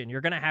protection.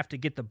 You're going to have to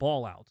get the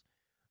ball out.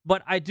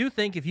 But I do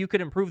think if you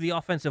could improve the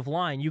offensive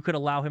line, you could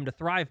allow him to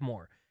thrive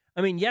more.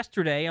 I mean,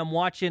 yesterday I'm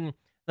watching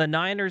the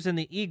Niners and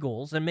the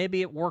Eagles, and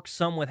maybe it works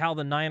some with how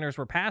the Niners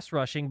were pass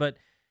rushing, but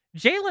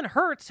Jalen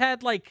Hurts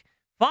had like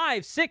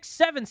 5, 6,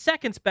 7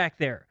 seconds back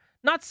there.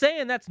 Not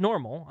saying that's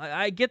normal.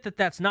 I get that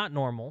that's not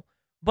normal,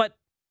 but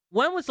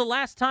when was the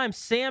last time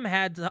Sam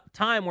had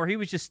time where he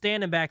was just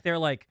standing back there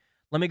like,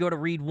 let me go to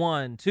read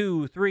 1,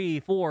 2, 3,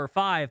 4,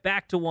 5,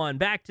 back to 1,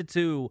 back to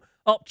 2,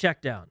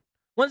 check down.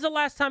 When's the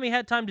last time he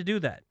had time to do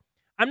that?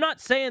 I'm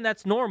not saying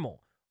that's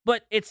normal,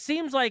 but it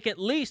seems like at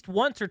least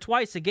once or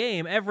twice a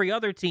game, every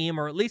other team,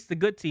 or at least the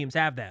good teams,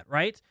 have that,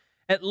 right?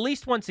 At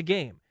least once a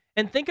game.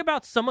 And think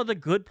about some of the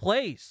good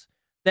plays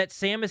that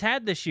Sam has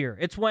had this year.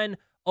 It's when,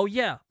 oh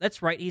yeah,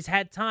 that's right, he's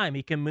had time.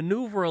 He can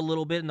maneuver a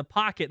little bit in the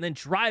pocket and then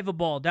drive a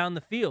ball down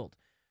the field.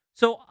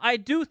 So I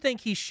do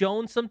think he's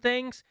shown some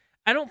things.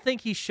 I don't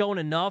think he's shown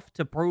enough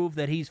to prove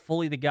that he's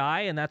fully the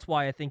guy, and that's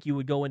why I think you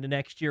would go into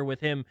next year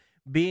with him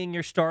being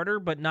your starter,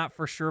 but not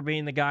for sure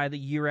being the guy the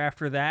year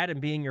after that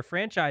and being your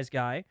franchise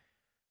guy.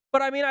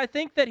 But I mean, I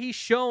think that he's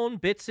shown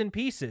bits and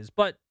pieces,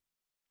 but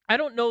I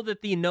don't know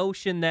that the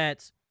notion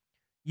that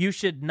you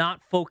should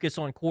not focus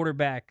on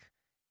quarterback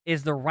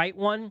is the right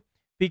one,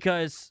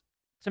 because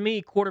to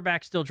me,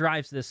 quarterback still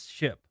drives this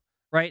ship,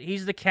 right?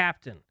 He's the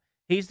captain.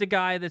 He's the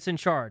guy that's in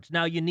charge.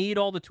 Now, you need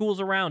all the tools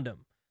around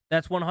him.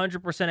 That's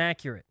 100%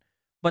 accurate.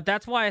 But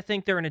that's why I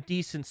think they're in a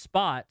decent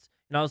spot.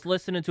 And I was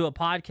listening to a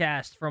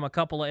podcast from a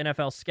couple of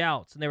NFL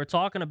scouts, and they were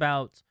talking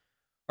about,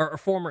 or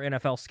former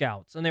NFL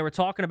scouts, and they were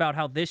talking about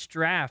how this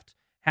draft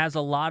has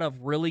a lot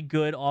of really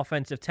good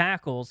offensive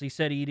tackles. He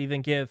said he'd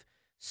even give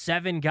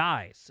 7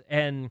 guys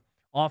an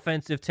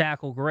offensive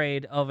tackle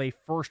grade of a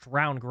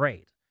first-round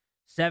grade.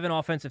 7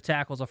 offensive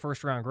tackles, a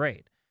first-round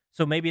grade.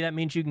 So maybe that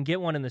means you can get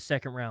one in the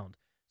second round.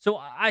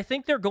 So I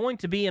think they're going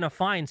to be in a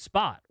fine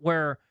spot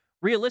where,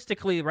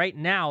 realistically, right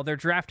now, they're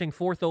drafting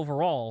 4th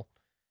overall.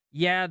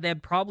 Yeah,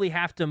 they'd probably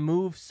have to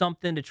move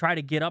something to try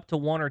to get up to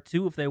 1 or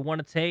 2 if they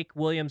want to take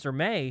Williams or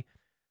May.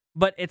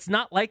 But it's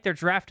not like they're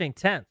drafting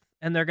 10th,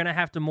 and they're going to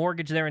have to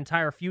mortgage their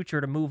entire future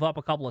to move up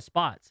a couple of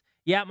spots.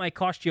 Yeah, it might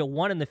cost you a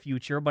 1 in the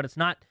future, but it's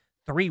not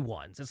 3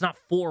 1s. It's not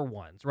 4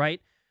 1s, right?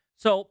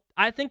 So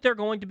I think they're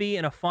going to be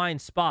in a fine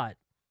spot.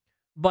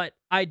 But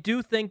I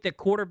do think that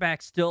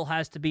quarterback still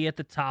has to be at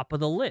the top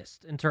of the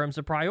list in terms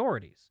of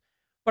priorities.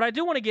 But I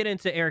do want to get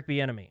into Eric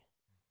Bieniemy.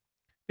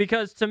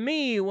 Because to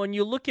me, when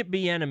you look at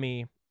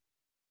Bieniemy,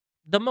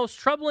 the most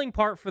troubling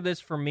part for this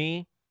for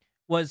me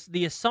was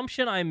the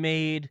assumption I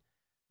made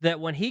that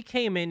when he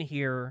came in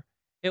here,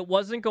 it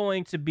wasn't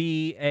going to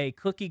be a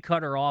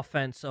cookie-cutter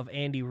offense of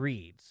Andy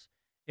Reid's.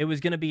 It was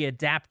going to be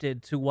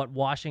adapted to what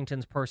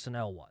Washington's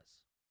personnel was.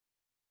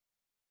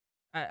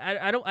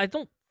 I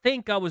don't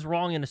think I was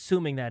wrong in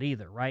assuming that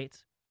either, right?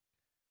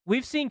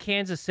 We've seen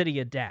Kansas City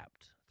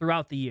adapt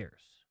throughout the years.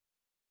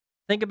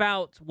 Think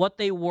about what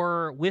they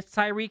were with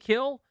Tyreek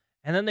Hill,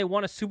 and then they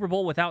won a Super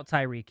Bowl without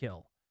Tyreek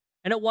Hill.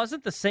 And it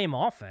wasn't the same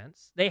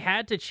offense. They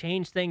had to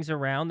change things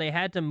around. They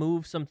had to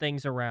move some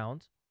things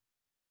around.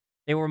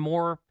 They were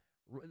more...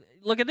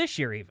 Look at this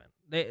year even.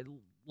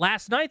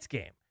 Last night's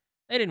game.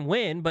 They didn't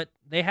win, but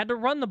they had to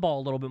run the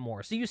ball a little bit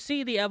more. So you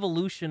see the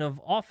evolution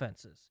of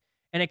offenses,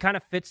 and it kind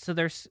of fits to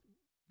their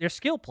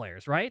skill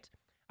players, right?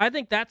 I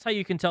think that's how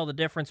you can tell the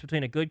difference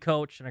between a good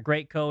coach and a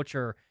great coach,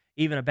 or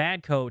even a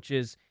bad coach,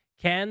 is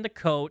can the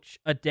coach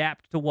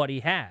adapt to what he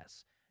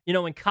has? You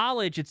know, in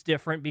college, it's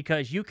different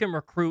because you can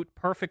recruit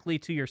perfectly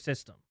to your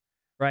system,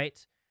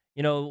 right?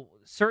 You know,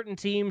 certain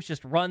teams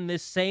just run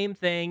this same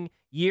thing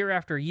year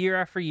after year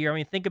after year. I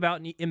mean, think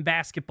about in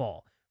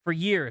basketball. For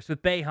years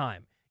with Boeheim,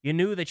 you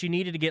knew that you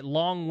needed to get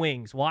long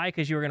wings. Why?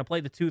 Because you were going to play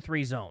the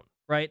 2-3 zone,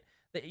 right?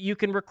 You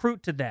can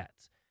recruit to that.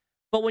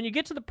 But when you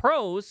get to the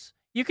pros,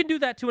 you can do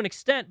that to an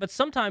extent, but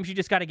sometimes you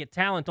just got to get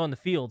talent on the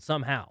field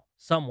somehow,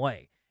 some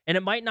way. And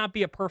it might not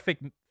be a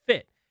perfect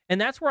fit. And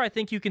that's where I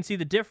think you can see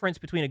the difference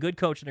between a good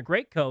coach and a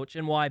great coach,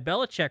 and why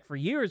Belichick for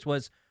years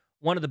was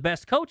one of the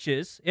best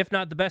coaches, if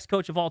not the best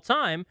coach of all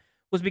time,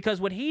 was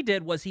because what he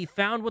did was he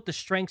found what the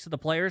strengths of the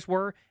players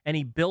were, and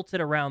he built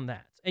it around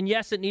that. And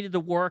yes, it needed to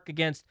work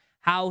against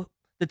how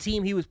the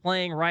team he was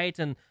playing, right,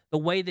 and the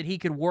way that he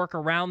could work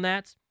around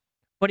that.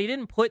 But he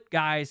didn't put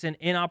guys in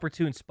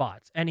inopportune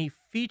spots, and he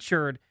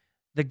featured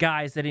the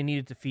guys that he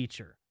needed to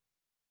feature.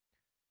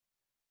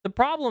 The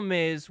problem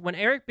is when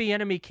Eric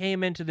Bieniemy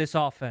came into this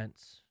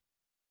offense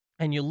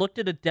and you looked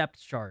at a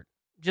depth chart,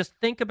 just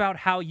think about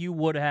how you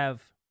would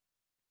have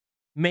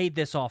made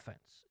this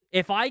offense.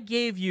 If I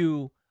gave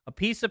you a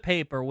piece of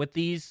paper with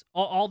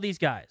all these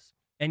guys,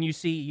 and you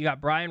see you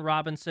got Brian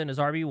Robinson as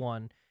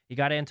RB1, you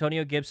got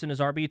Antonio Gibson as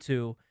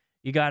RB2,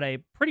 you got a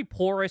pretty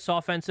porous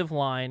offensive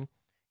line,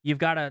 you've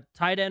got a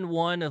tight end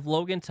 1 of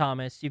Logan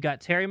Thomas, you've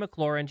got Terry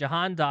McLaurin,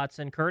 Jahan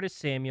Dotson, Curtis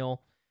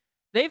Samuel.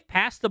 They've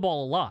passed the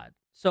ball a lot.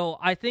 So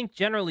I think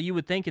generally you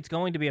would think it's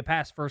going to be a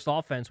pass-first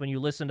offense when you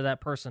listen to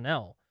that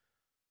personnel.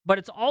 But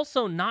it's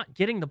also not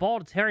getting the ball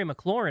to Terry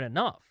McLaurin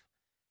enough.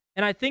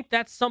 And I think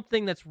that's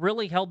something that's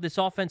really held this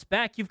offense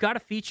back. You've got to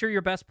feature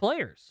your best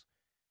players.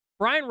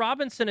 Brian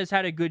Robinson has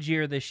had a good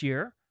year this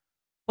year.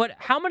 But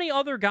how many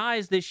other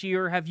guys this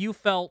year have you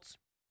felt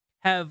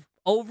have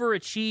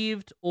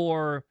overachieved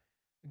or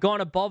gone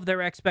above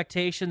their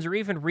expectations or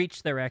even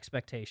reached their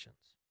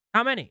expectations?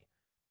 How many?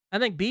 I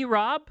think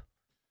B-Rob.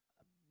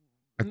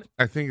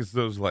 I think it's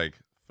those like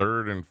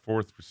third and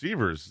fourth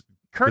receivers.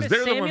 Curtis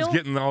They're Samuel? the ones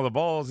getting all the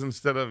balls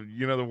instead of,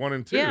 the 1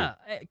 and 2. Yeah,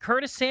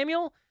 Curtis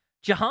Samuel.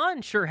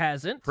 Jahan sure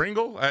hasn't.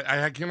 Pringle?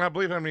 I cannot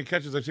believe how many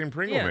catches I've seen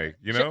Pringle make,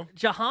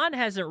 Jahan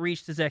hasn't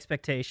reached his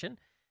expectation.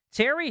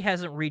 Terry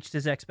hasn't reached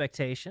his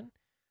expectation.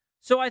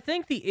 So I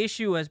think the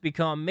issue has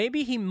become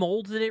maybe he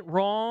molded it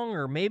wrong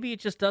or maybe it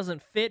just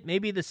doesn't fit.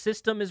 Maybe the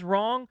system is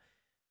wrong.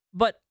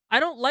 But I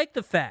don't like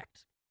the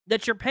fact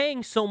that you're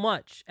paying so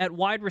much at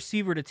wide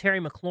receiver to Terry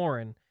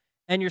McLaurin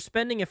and you're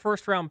spending a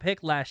first-round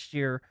pick last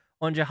year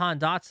on Jahan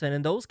Dotson,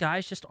 and those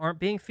guys just aren't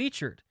being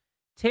featured.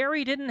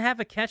 Terry didn't have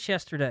a catch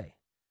yesterday.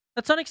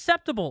 That's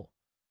unacceptable.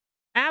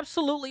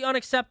 Absolutely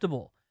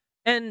unacceptable.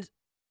 And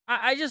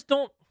I just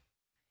don't...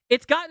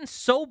 It's gotten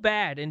so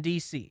bad in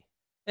D.C.,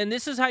 and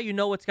this is how you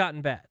know it's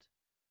gotten bad.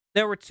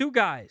 There were 2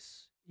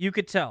 guys, you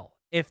could tell.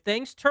 If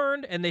things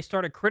turned and they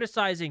started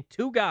criticizing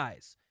 2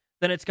 guys,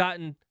 then it's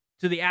gotten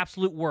to the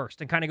absolute worst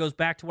and kind of goes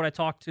back to what I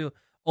talked to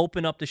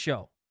open up the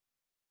show.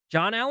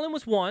 John Allen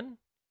was one,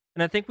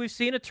 and I think we've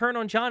seen a turn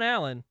on John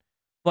Allen,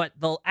 but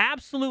the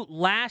absolute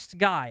last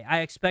guy I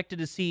expected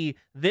to see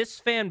this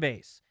fan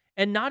base,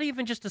 and not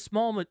even just a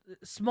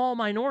small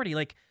minority,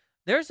 like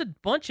there's a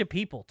bunch of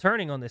people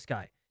turning on this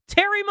guy.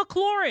 Terry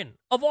McLaurin,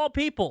 of all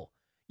people.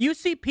 You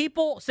see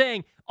people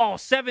saying, oh,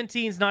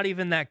 17's not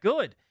even that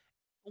good.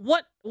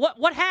 What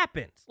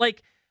happened?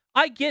 Like,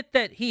 I get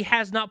that he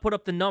has not put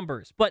up the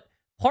numbers, but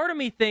part of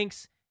me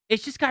thinks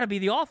it's just got to be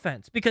the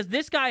offense because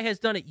this guy has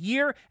done it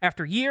year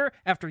after year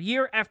after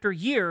year after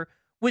year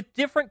with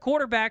different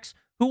quarterbacks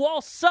who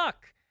all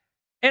suck.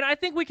 And I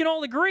think we can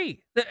all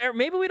agree, or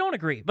maybe we don't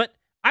agree, but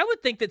I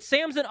would think that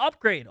Sam's an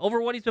upgrade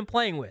over what he's been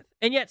playing with.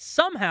 And yet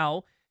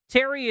somehow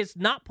Terry is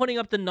not putting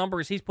up the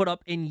numbers he's put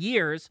up in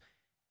years,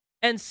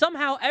 and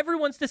somehow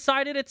everyone's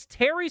decided it's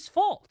Terry's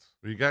fault.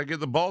 You got to get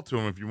the ball to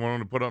him if you want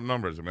him to put up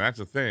numbers. I mean, that's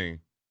a thing.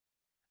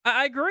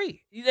 I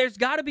agree. There's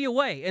got to be a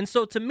way. And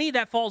so to me,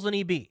 that falls on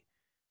EB.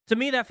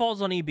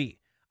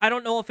 I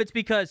don't know if it's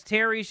because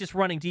Terry's just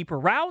running deeper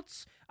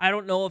routes. I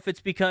don't know if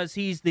it's because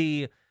he's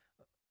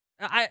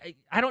I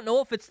don't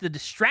know if it's the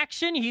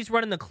distraction. He's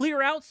running the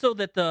clear out so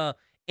that the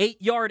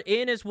 8-yard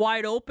in is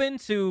wide open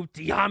to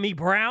De'Ami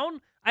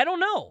Brown. I don't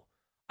know.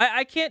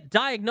 I can't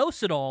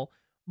diagnose it all.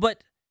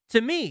 But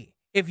to me,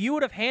 if you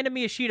would have handed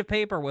me a sheet of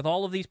paper with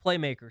all of these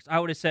playmakers, I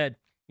would have said,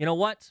 you know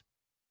what?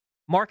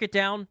 Mark it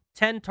down,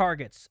 10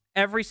 targets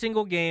every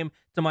single game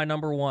to my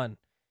number 1,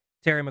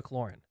 Terry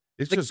McLaurin.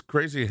 It's just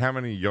crazy how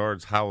many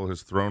yards Howell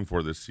has thrown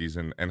for this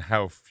season and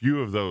how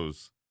few of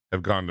those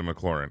have gone to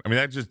McLaurin. I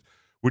mean,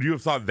 would you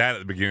have thought that at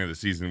the beginning of the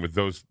season with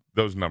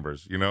those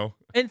numbers,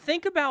 And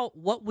think about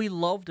what we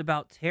loved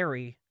about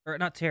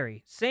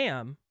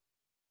Sam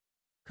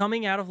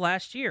coming out of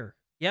last year.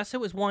 Yes, it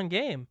was 1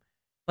 game,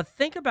 but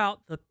think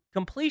about the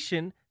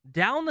completion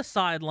down the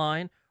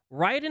sideline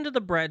right into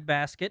the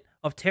breadbasket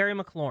of Terry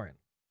McLaurin.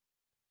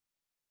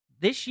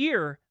 This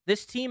year,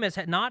 this team has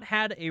not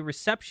had a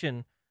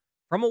reception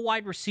from a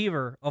wide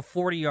receiver of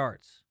 40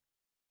 yards.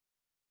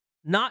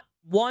 Not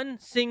one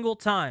single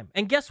time.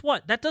 And guess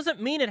what? That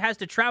doesn't mean it has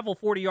to travel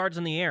 40 yards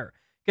in the air.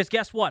 Because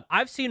guess what?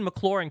 I've seen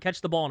McLaurin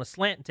catch the ball on a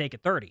slant and take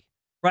it 30,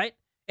 right?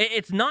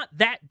 It's not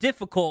that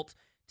difficult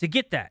to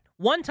get that.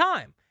 One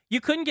time.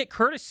 You couldn't get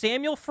Curtis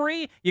Samuel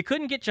free. You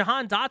couldn't get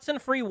Jahan Dotson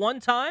free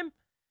one time.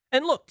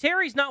 And look,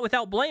 Terry's not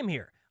without blame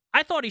here.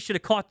 I thought he should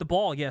have caught the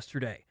ball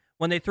yesterday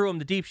when they threw him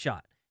the deep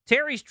shot.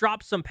 Terry's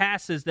dropped some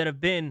passes that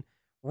have been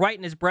right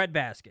in his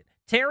breadbasket.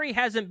 Terry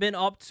hasn't been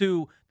up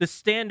to the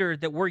standard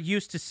that we're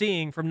used to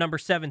seeing from number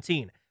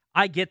 17.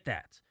 I get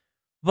that.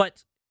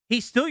 But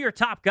he's still your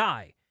top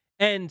guy.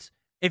 And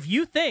if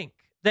you think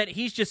that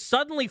he's just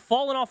suddenly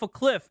fallen off a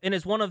cliff and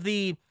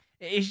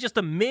he's just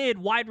a mid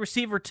wide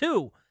receiver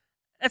too,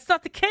 that's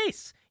not the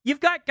case. You've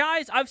got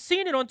guys, I've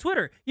seen it on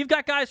Twitter. You've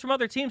got guys from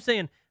other teams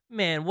saying,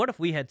 man, what if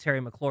we had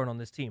Terry McLaurin on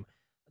this team?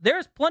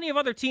 There's plenty of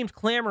other teams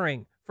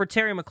clamoring for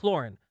Terry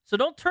McLaurin. So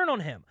don't turn on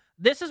him.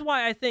 This is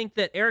why I think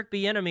that Eric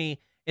Bieniemy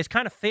is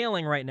kind of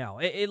failing right now.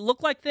 It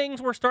looked like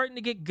things were starting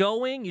to get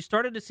going. You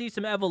started to see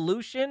some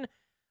evolution.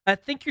 I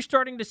think you're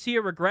starting to see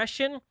a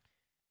regression,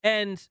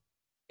 and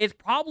it's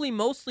probably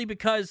mostly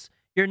because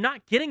you're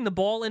not getting the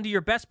ball into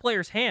your best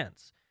player's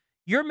hands.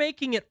 You're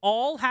making it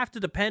all have to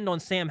depend on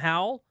Sam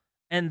Howell,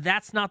 and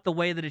that's not the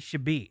way that it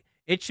should be.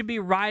 It should be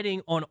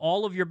riding on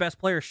all of your best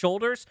players'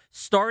 shoulders,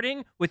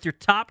 starting with your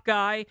top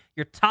guy,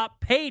 your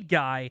top paid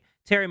guy,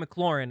 Terry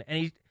McLaurin, and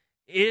he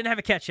didn't have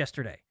a catch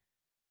yesterday.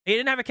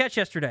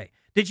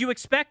 Did you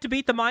expect to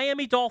beat the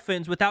Miami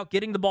Dolphins without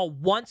getting the ball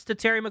once to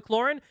Terry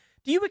McLaurin?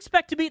 Do you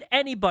expect to beat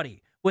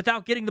anybody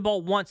without getting the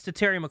ball once to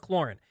Terry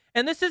McLaurin?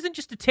 And this isn't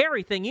just a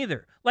Terry thing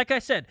either. Like I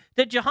said,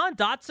 did Jahan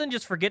Dotson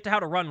just forget how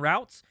to run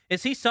routes?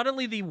 Is he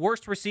suddenly the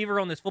worst receiver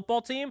on this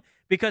football team?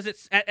 Because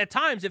it's at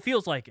times it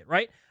feels like it,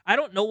 right? I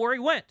don't know where he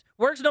went.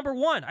 Where's number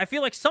one? I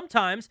feel like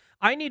sometimes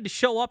I need to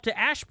show up to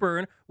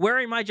Ashburn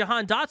wearing my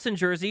Jahan Dotson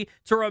jersey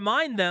to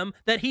remind them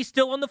that he's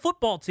still on the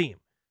football team.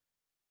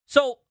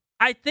 So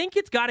I think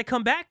it's got to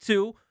come back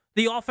to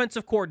the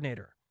offensive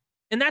coordinator.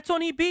 And that's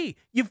on EB.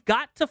 You've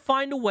got to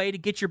find a way to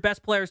get your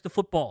best players to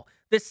football.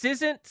 This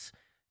isn't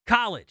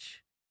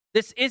college.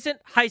 This isn't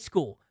high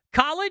school.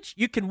 College,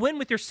 you can win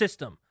with your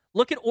system.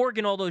 Look at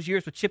Oregon all those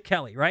years with Chip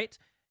Kelly, right?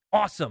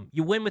 Awesome.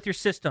 You win with your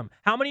system.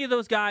 How many of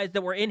those guys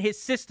that were in his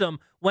system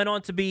went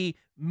on to be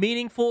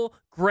meaningful,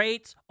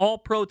 great,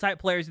 all-pro type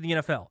players in the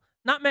NFL?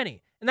 Not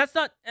many. And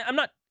I'm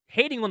not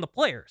hating on the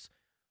players.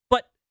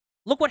 But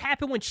look what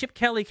happened when Chip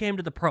Kelly came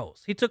to the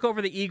pros. He took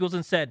over the Eagles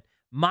and said,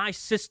 my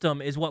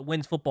system is what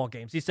wins football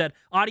games. He said,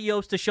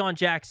 adios to Sean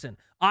Jackson.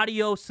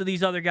 Adios to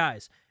these other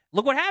guys.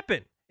 Look what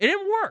happened. It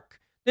didn't work.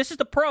 This is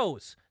the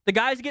pros. The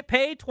guys that get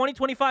paid $20,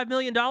 $25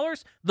 million,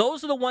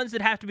 those are the ones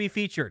that have to be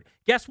featured.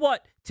 Guess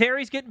what?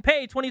 Terry's getting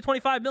paid $20,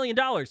 $25 million.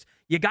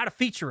 You got to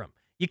feature him.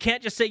 You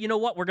can't just say, you know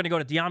what, we're going to go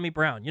to De'Ami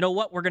Brown. You know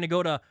what, we're going to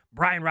go to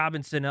Brian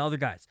Robinson and other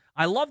guys.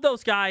 I love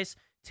those guys.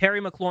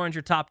 Terry McLaurin's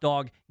your top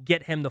dog.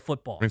 Get him the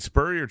football. And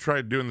Spurrier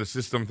tried doing the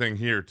system thing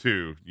here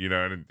too,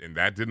 and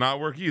that did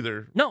not work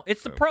either. No,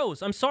 it's the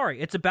pros. I'm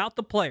sorry. It's about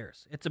the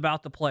players. Let's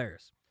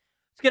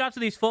get out to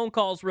these phone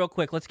calls real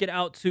quick. Let's get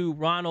out to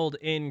Ronald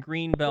in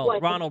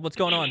Greenbelt. Ronald, what's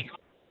going on?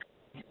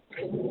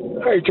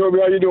 Hey, Tobi,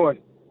 how you doing?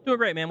 Doing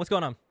great, man. What's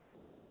going on?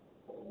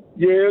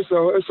 Yeah,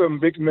 it's a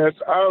big mess.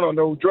 I don't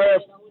know.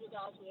 Draft,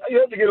 you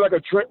have to get like a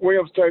Trent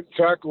Williams type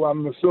tackle,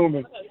 I'm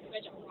assuming,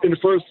 in the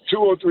first 2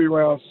 or 3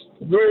 rounds.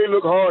 Really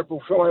look hard for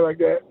somebody like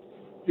that,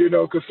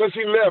 because since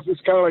he left,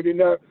 it's kind of like they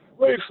not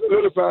really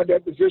solidified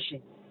that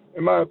position,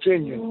 in my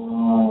opinion.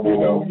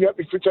 You have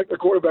to protect the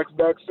quarterback's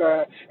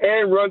backside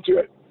and run to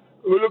it.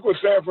 Look what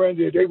San Fran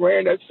did. They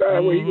ran that side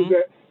where he was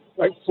at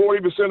like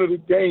 40% of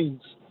the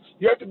games.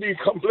 You have to be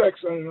complex,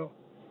 and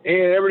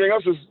everything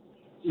else is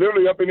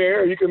literally up in the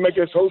air. You can make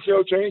those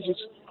wholesale changes.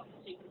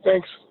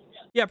 Thanks.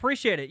 Yeah,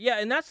 appreciate it. Yeah,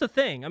 and that's the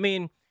thing. I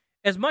mean,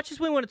 as much as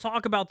we want to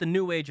talk about the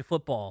new age of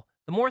football,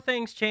 the more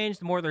things change,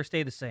 the more they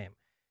stay the same.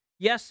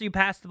 Yes, you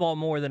pass the ball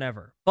more than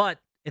ever, but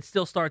it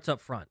still starts up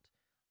front.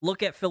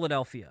 Look at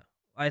Philadelphia.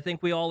 I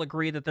think we all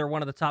agree that they're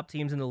one of the top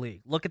teams in the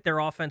league. Look at their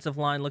offensive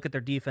line. Look at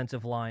their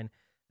defensive line.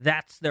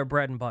 That's their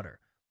bread and butter.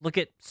 Look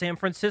at San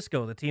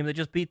Francisco, the team that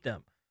just beat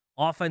them.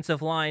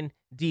 Offensive line,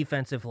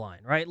 defensive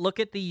line, right?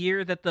 Look at the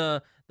year that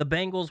the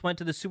Bengals went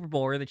to the Super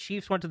Bowl or the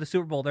Chiefs went to the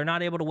Super Bowl. They're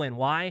not able to win.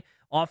 Why?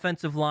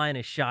 Offensive line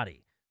is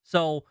shoddy.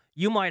 So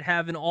you might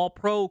have an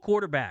all-pro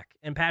quarterback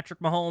in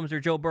Patrick Mahomes or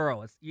Joe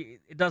Burrow.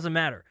 It doesn't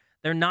matter.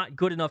 They're not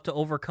good enough to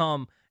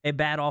overcome a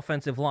bad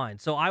offensive line.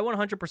 So I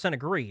 100%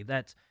 agree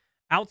that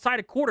outside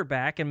of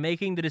quarterback and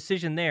making the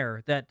decision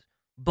there, that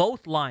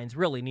both lines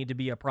really need to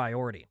be a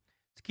priority.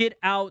 Let's get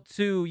out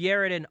to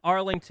Yared in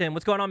Arlington.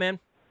 What's going on, man?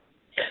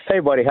 Hey,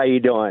 buddy. How you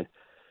doing?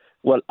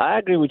 Well, I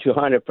agree with you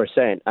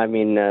 100%. I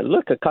mean,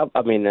 look, a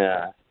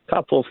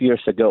couple of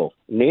years ago,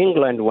 New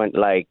England went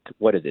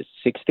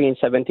 16,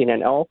 17,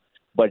 and 0,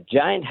 but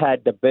Giants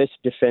had the best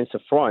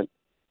defensive front.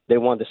 They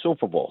won the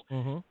Super Bowl.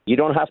 Mm-hmm. You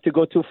don't have to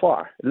go too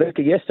far. Look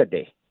at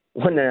yesterday.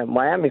 When the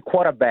Miami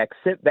quarterback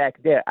sit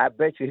back there, I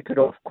bet you he could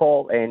have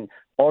called and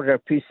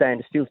ordered pizza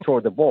and still throw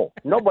the ball.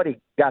 Nobody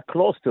got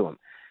close to him.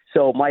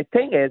 So my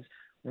thing is,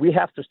 we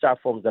have to start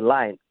from the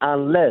line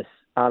unless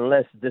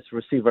this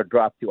receiver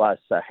dropped to us,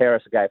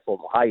 Harris guy from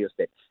Ohio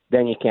State,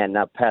 then you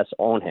cannot pass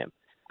on him.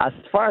 As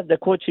far as the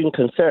coaching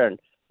concerned,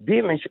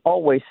 Beamish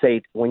always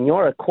said when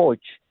you're a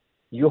coach,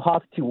 you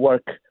have to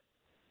work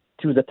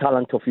to the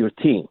talent of your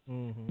team.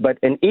 Mm-hmm. But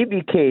in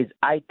EB case,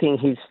 I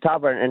think he's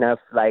stubborn enough,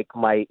 like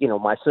my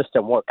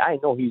system work. I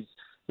know he's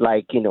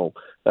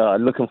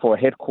looking for a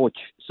head coach,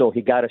 so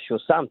he got to show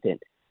something.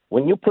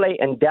 When you play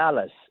in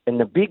Dallas in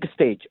the big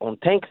stage on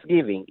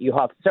Thanksgiving, you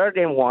have 3rd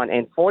and 1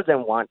 and 4th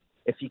and 1.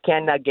 If you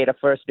cannot get a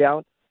first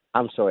down,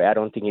 I'm sorry. I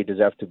don't think you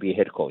deserve to be a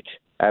head coach.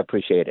 I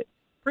appreciate it.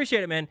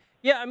 Appreciate it, man.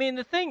 Yeah, I mean,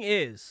 the thing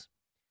is,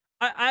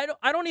 I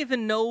don't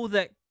even know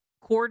that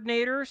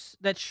coordinators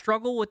that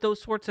struggle with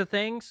those sorts of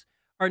things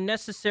are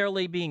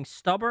necessarily being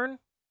stubborn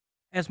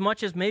as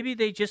much as maybe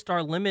they just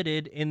are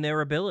limited in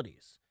their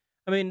abilities.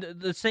 I mean,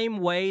 the same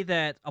way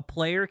that a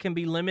player can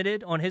be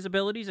limited on his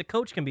abilities, a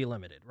coach can be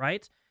limited,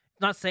 right?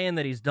 Not saying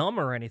that he's dumb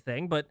or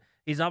anything, but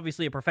he's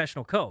obviously a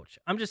professional coach.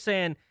 I'm just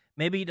saying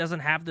maybe he doesn't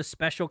have the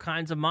special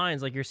kinds of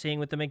minds like you're seeing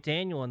with the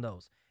McDaniel and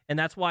those. And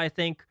that's why I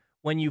think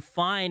when you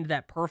find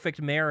that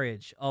perfect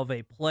marriage of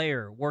a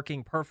player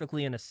working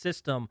perfectly in a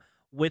system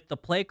with the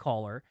play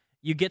caller,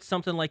 you get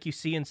something like you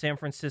see in San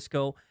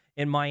Francisco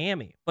and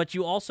Miami. But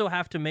you also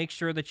have to make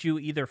sure that you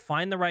either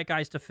find the right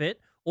guys to fit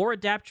or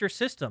adapt your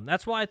system.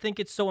 That's why I think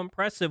it's so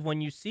impressive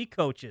when you see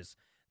coaches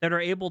that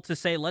are able to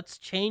say, let's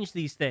change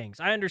these things.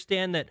 I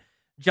understand that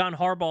John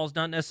Harbaugh is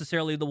not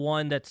necessarily the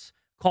one that's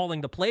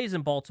calling the plays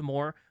in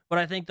Baltimore, but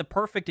I think the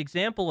perfect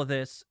example of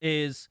this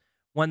is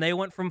when they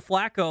went from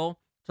Flacco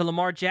to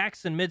Lamar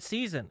Jackson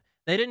midseason.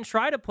 They didn't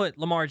try to put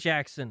Lamar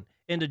Jackson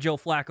into Joe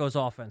Flacco's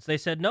offense. They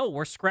said, no,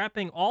 we're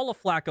scrapping all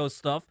of Flacco's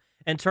stuff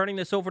and turning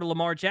this over to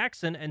Lamar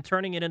Jackson and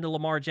turning it into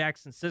Lamar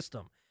Jackson's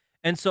system.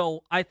 And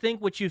so I think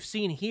what you've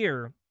seen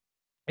here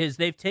is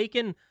they've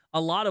taken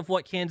a lot of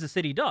what Kansas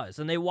City does,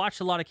 and they watched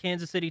a lot of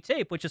Kansas City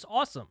tape, which is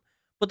awesome.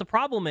 But the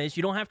problem is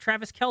you don't have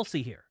Travis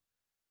Kelce here.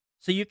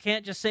 So you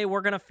can't just say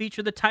we're going to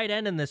feature the tight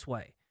end in this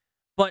way.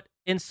 But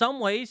in some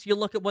ways, you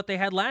look at what they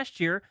had last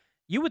year,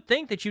 you would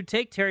think that you'd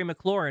take Terry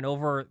McLaurin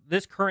over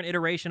this current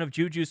iteration of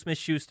Juju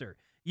Smith-Schuster.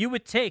 You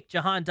would take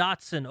Jahan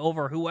Dotson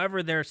over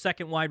whoever their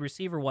second wide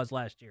receiver was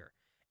last year.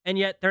 And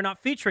yet they're not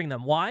featuring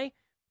them. Why?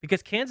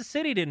 Because Kansas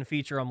City didn't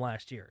feature them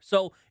last year.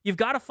 So you've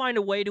got to find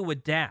a way to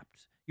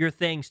adapt your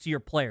things to your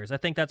players. I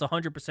think that's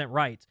 100%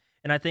 right.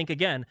 And I think,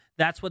 again,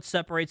 that's what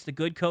separates the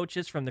good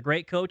coaches from the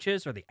great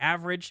coaches, or the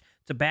average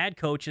to bad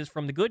coaches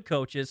from the good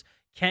coaches.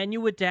 Can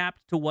you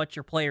adapt to what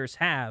your players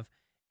have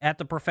at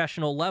the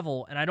professional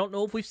level? And I don't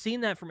know if we've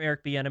seen that from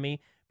Eric Bieniemy,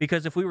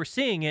 because if we were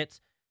seeing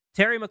it,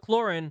 Terry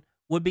McLaurin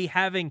would be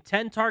having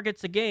 10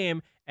 targets a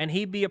game, and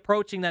he'd be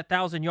approaching that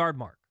 1,000-yard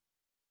mark.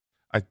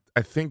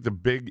 I think the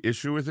big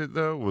issue with it,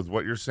 though, with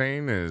what you're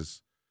saying,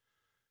 is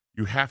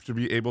you have to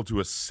be able to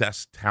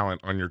assess talent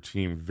on your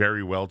team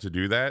very well to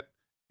do that,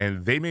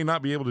 and they may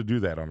not be able to do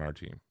that on our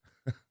team.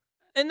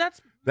 And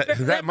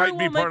that might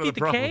be part of the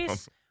problem.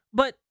 Case,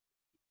 but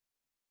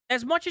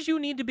as much as you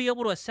need to be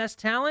able to assess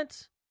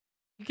talent,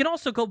 you can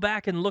also go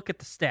back and look at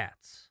the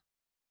stats,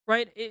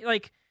 right?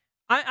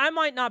 I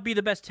might not be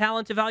the best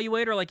talent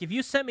evaluator. Like, if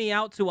you sent me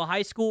out to a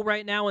high school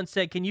right now and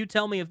said, can you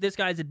tell me if this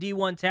guy's a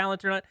D1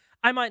 talent or not?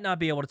 I might not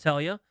be able to tell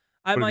you.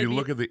 But if you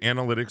look at the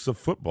analytics of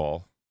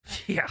football.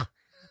 Yeah.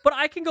 But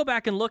I can go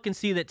back and look and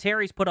see that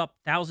Terry's put up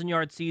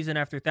 1,000-yard season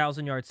after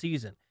 1,000-yard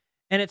season.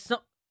 And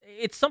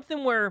it's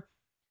something where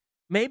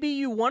maybe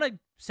you want to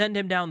send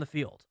him down the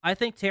field. I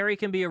think Terry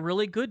can be a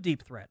really good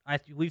deep threat.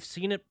 We've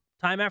seen it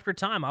time after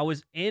time. I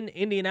was in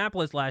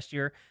Indianapolis last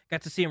year,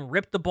 got to see him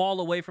rip the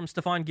ball away from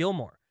Stephon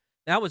Gilmore.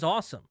 That was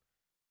awesome.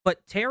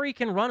 But Terry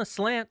can run a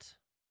slant.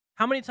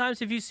 How many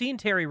times have you seen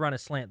Terry run a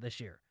slant this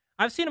year?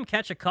 I've seen him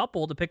catch a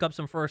couple to pick up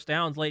some first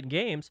downs late in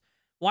games.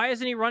 Why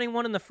isn't he running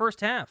one in the first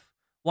half?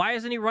 Why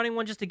isn't he running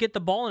one just to get the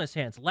ball in his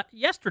hands?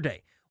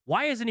 Yesterday,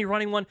 why isn't he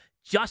running one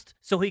just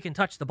so he can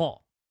touch the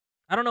ball?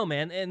 I don't know,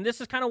 man. And this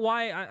is kind of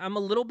why I'm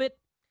a little bit,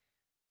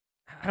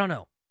 I don't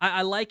know.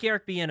 I like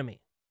Eric Bieniemy.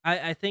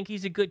 I think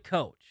he's a good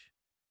coach.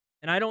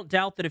 And I don't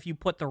doubt that if you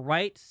put the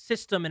right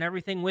system and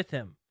everything with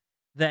him,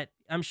 that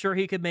I'm sure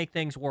he could make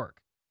things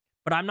work.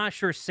 But I'm not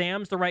sure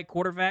Sam's the right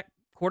quarterback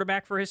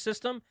for his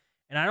system.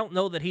 And I don't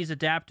know that he's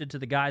adapted to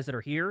the guys that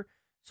are here.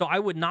 So I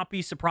would not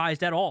be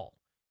surprised at all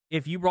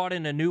if you brought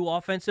in a new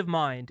offensive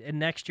mind and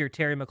next year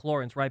Terry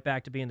McLaurin's right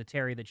back to being the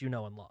Terry that you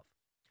know and love.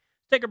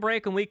 Take a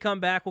break. When we come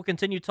back, we'll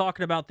continue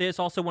talking about this.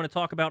 Also want to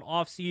talk about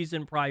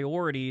offseason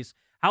priorities.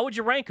 How would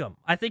you rank them?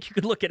 I think you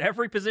could look at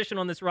every position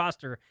on this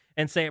roster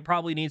and say it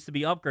probably needs to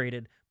be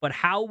upgraded. But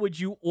how would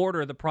you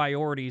order the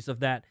priorities of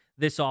that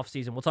this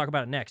offseason? We'll talk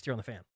about it next here on The Fan.